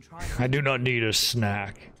so we can try I do not need a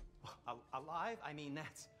snack. Alive? I mean,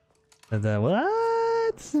 that's...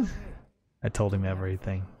 What? I told him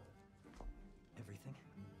everything. Everything?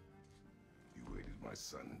 You aided my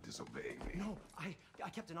son in disobeying me. No, I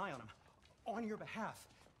kept an eye on him. On your behalf.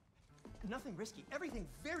 Nothing risky. Everything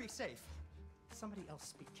very safe. Somebody else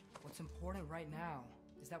speak. What's important right now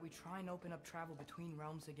is that we try and open up travel between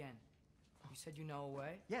realms again. You said you know a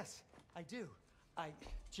way? Yes, I do.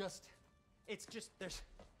 It's just a lot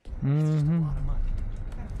of money.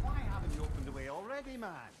 And why haven't you opened the way already,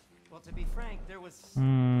 man? Well, to be frank, there was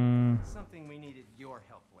something we needed your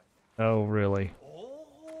help with. Oh, really?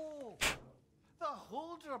 Oh! The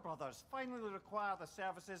Holder, brother. brothers finally require the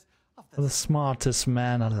services of The smartest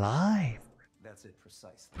man alive. That's it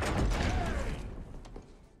precisely.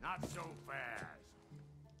 Not so fast.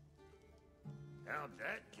 How'd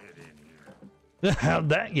that get in here? How'd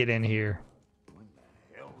that get in here? What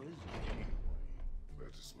the hell is it?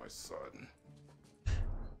 That is my son.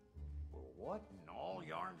 Well, what in all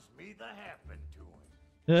yarns me that happened to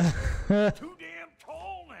him? Too damn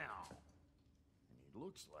tall now. And he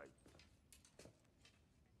looks like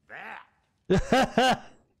that.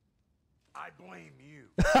 I blame you.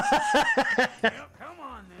 Well, come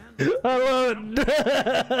on then. I love it.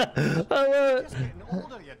 I love it. Just getting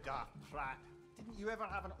older, you daft prat. Didn't you ever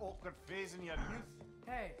have an awkward phase in your youth?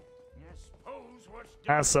 Hey,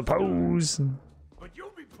 I suppose. But you'll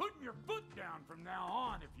be putting your foot down from now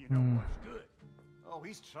on if you know what's good. Oh,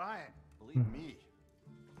 he's trying. Believe me.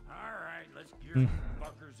 All right, let's gear some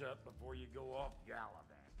fuckers up before you go off gallivanting.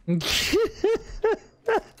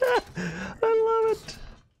 I love it.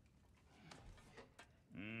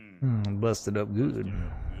 Busted up good. Good.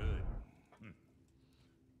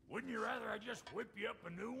 Wouldn't you rather I just whip you up a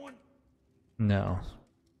new one? No.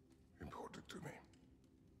 Important to me.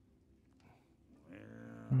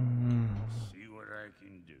 Well, see what I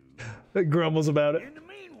can do. It grumbles about it. In the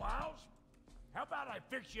meanwhile, how about I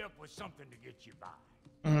fix you up with something to get you by?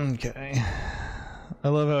 Okay. I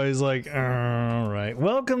love how he's like, all right.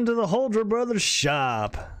 Welcome to the Holdra Brothers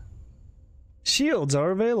shop. Shields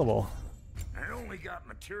are available. I only got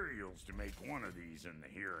materials to make one of these in the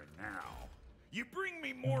here and now. You bring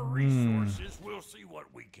me more resources, we'll see what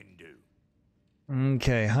we can do.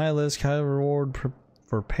 Okay, high risk, high reward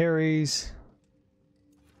for parries.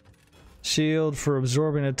 Shield for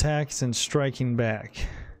absorbing attacks and striking back.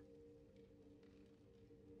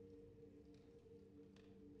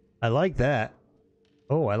 I like that.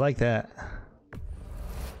 Oh, I like that.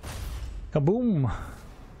 Kaboom!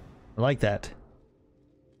 I like that.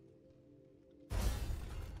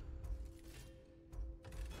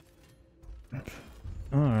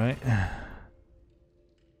 Alright.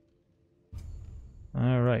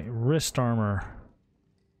 Alright, wrist armor.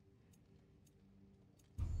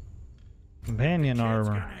 Companion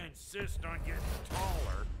armor. Gonna insist on getting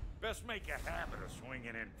taller. Best make a habit of swinging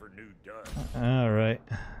in for new dust. Alright.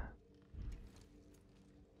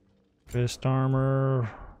 Wrist armor.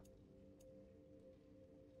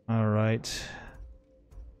 Alright.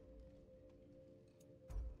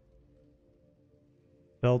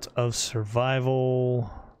 Belt of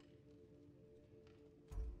survival.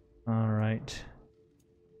 Alright.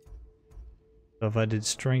 So if I did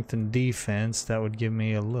strength and defense, that would give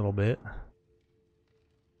me a little bit.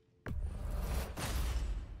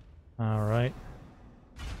 Alright.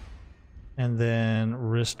 And then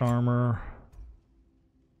wrist armor.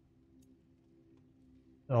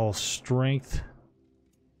 All strength.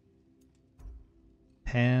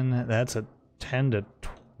 10. That's a 10 to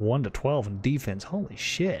 1 to 12 in defense. Holy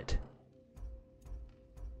shit.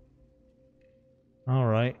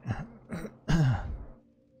 Alright.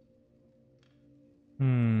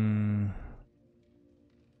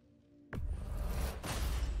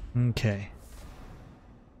 Okay.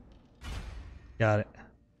 Got it.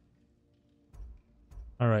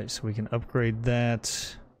 Alright, so we can upgrade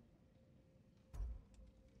that.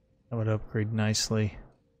 That would upgrade nicely.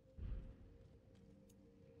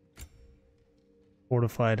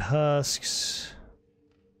 Fortified husks.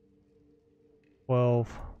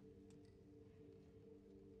 12.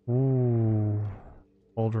 Ooh.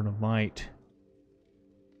 Cauldron of Might.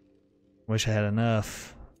 Wish I had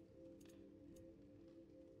enough.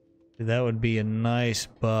 That would be a nice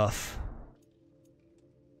buff.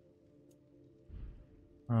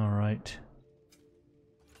 Alright.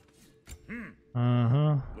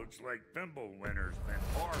 Looks like Thimblewinter's been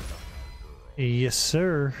hard on that girl. Yes,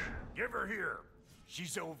 sir. Give her here.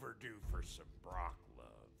 She's overdue for some Brock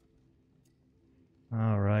love.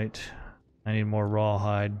 Alright. I need more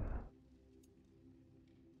rawhide.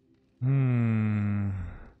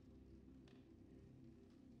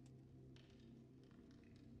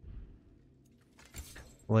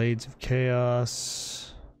 Blades of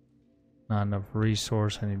Chaos. Not enough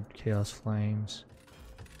resource. I need Chaos Flames.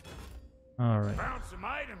 Alright. Found some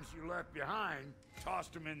items you left behind.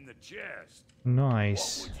 Tossed them in the chest.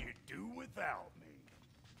 Nice. What would you do without me?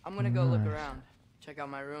 I'm gonna go look around. Check out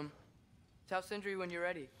my room. Tell Sindri when you're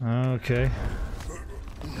ready. Okay.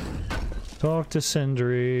 Talk to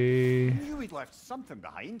Sindri. Knew we'd left something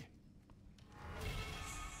behind.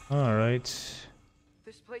 Alright.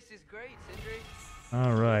 This place is great, Sindri.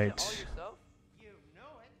 Alright. All yourself? You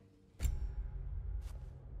know it.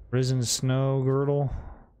 Risen Snow Girdle.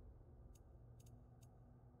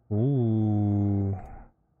 Ooh.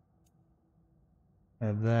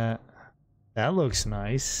 that looks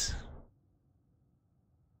nice.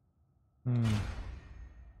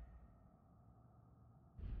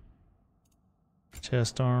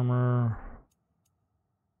 Chest armor.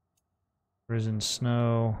 Prison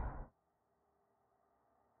snow.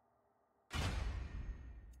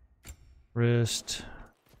 Wrist.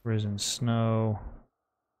 Prison snow.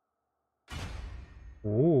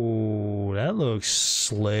 Ooh, that looks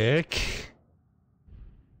slick.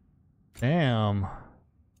 Damn.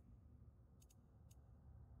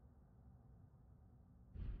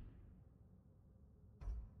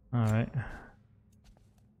 All right.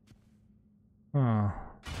 Huh.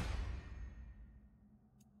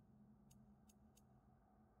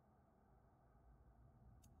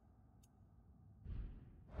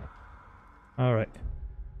 All right.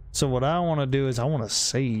 So what I want to do is I want to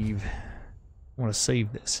save. I want to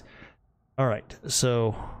save this. All right.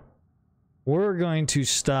 So we're going to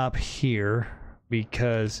stop here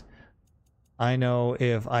because I know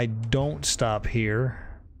if I don't stop here,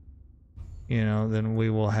 you know, then we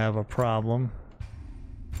will have a problem.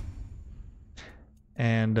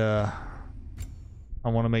 And I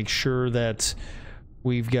want to make sure that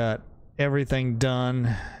we've got everything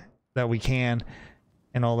done that we can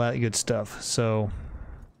and all that good stuff. So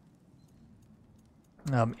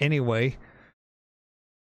anyway,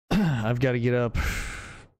 I've got to get up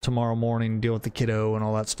tomorrow morning, deal with the kiddo and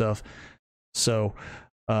all that stuff. So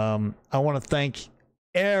I want to thank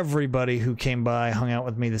everybody who came by, hung out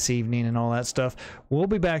with me this evening and all that stuff. We'll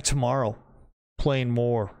be back tomorrow playing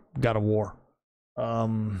more God of War.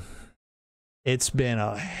 It's been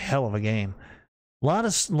a hell of a game. A lot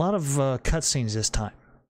of cutscenes this time.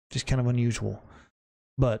 Just kind of unusual.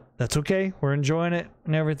 But that's okay. We're enjoying it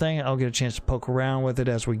and everything. I'll get a chance to poke around with it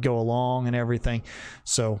as we go along and everything.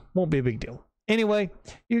 So, won't be a big deal. Anyway,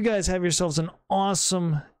 you guys have yourselves an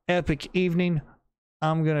awesome, epic evening.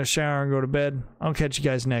 I'm going to shower and go to bed. I'll catch you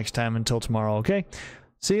guys next time. Until tomorrow, okay?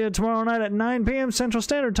 See you tomorrow night at 9 p.m. Central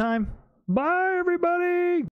Standard Time. Bye, everybody!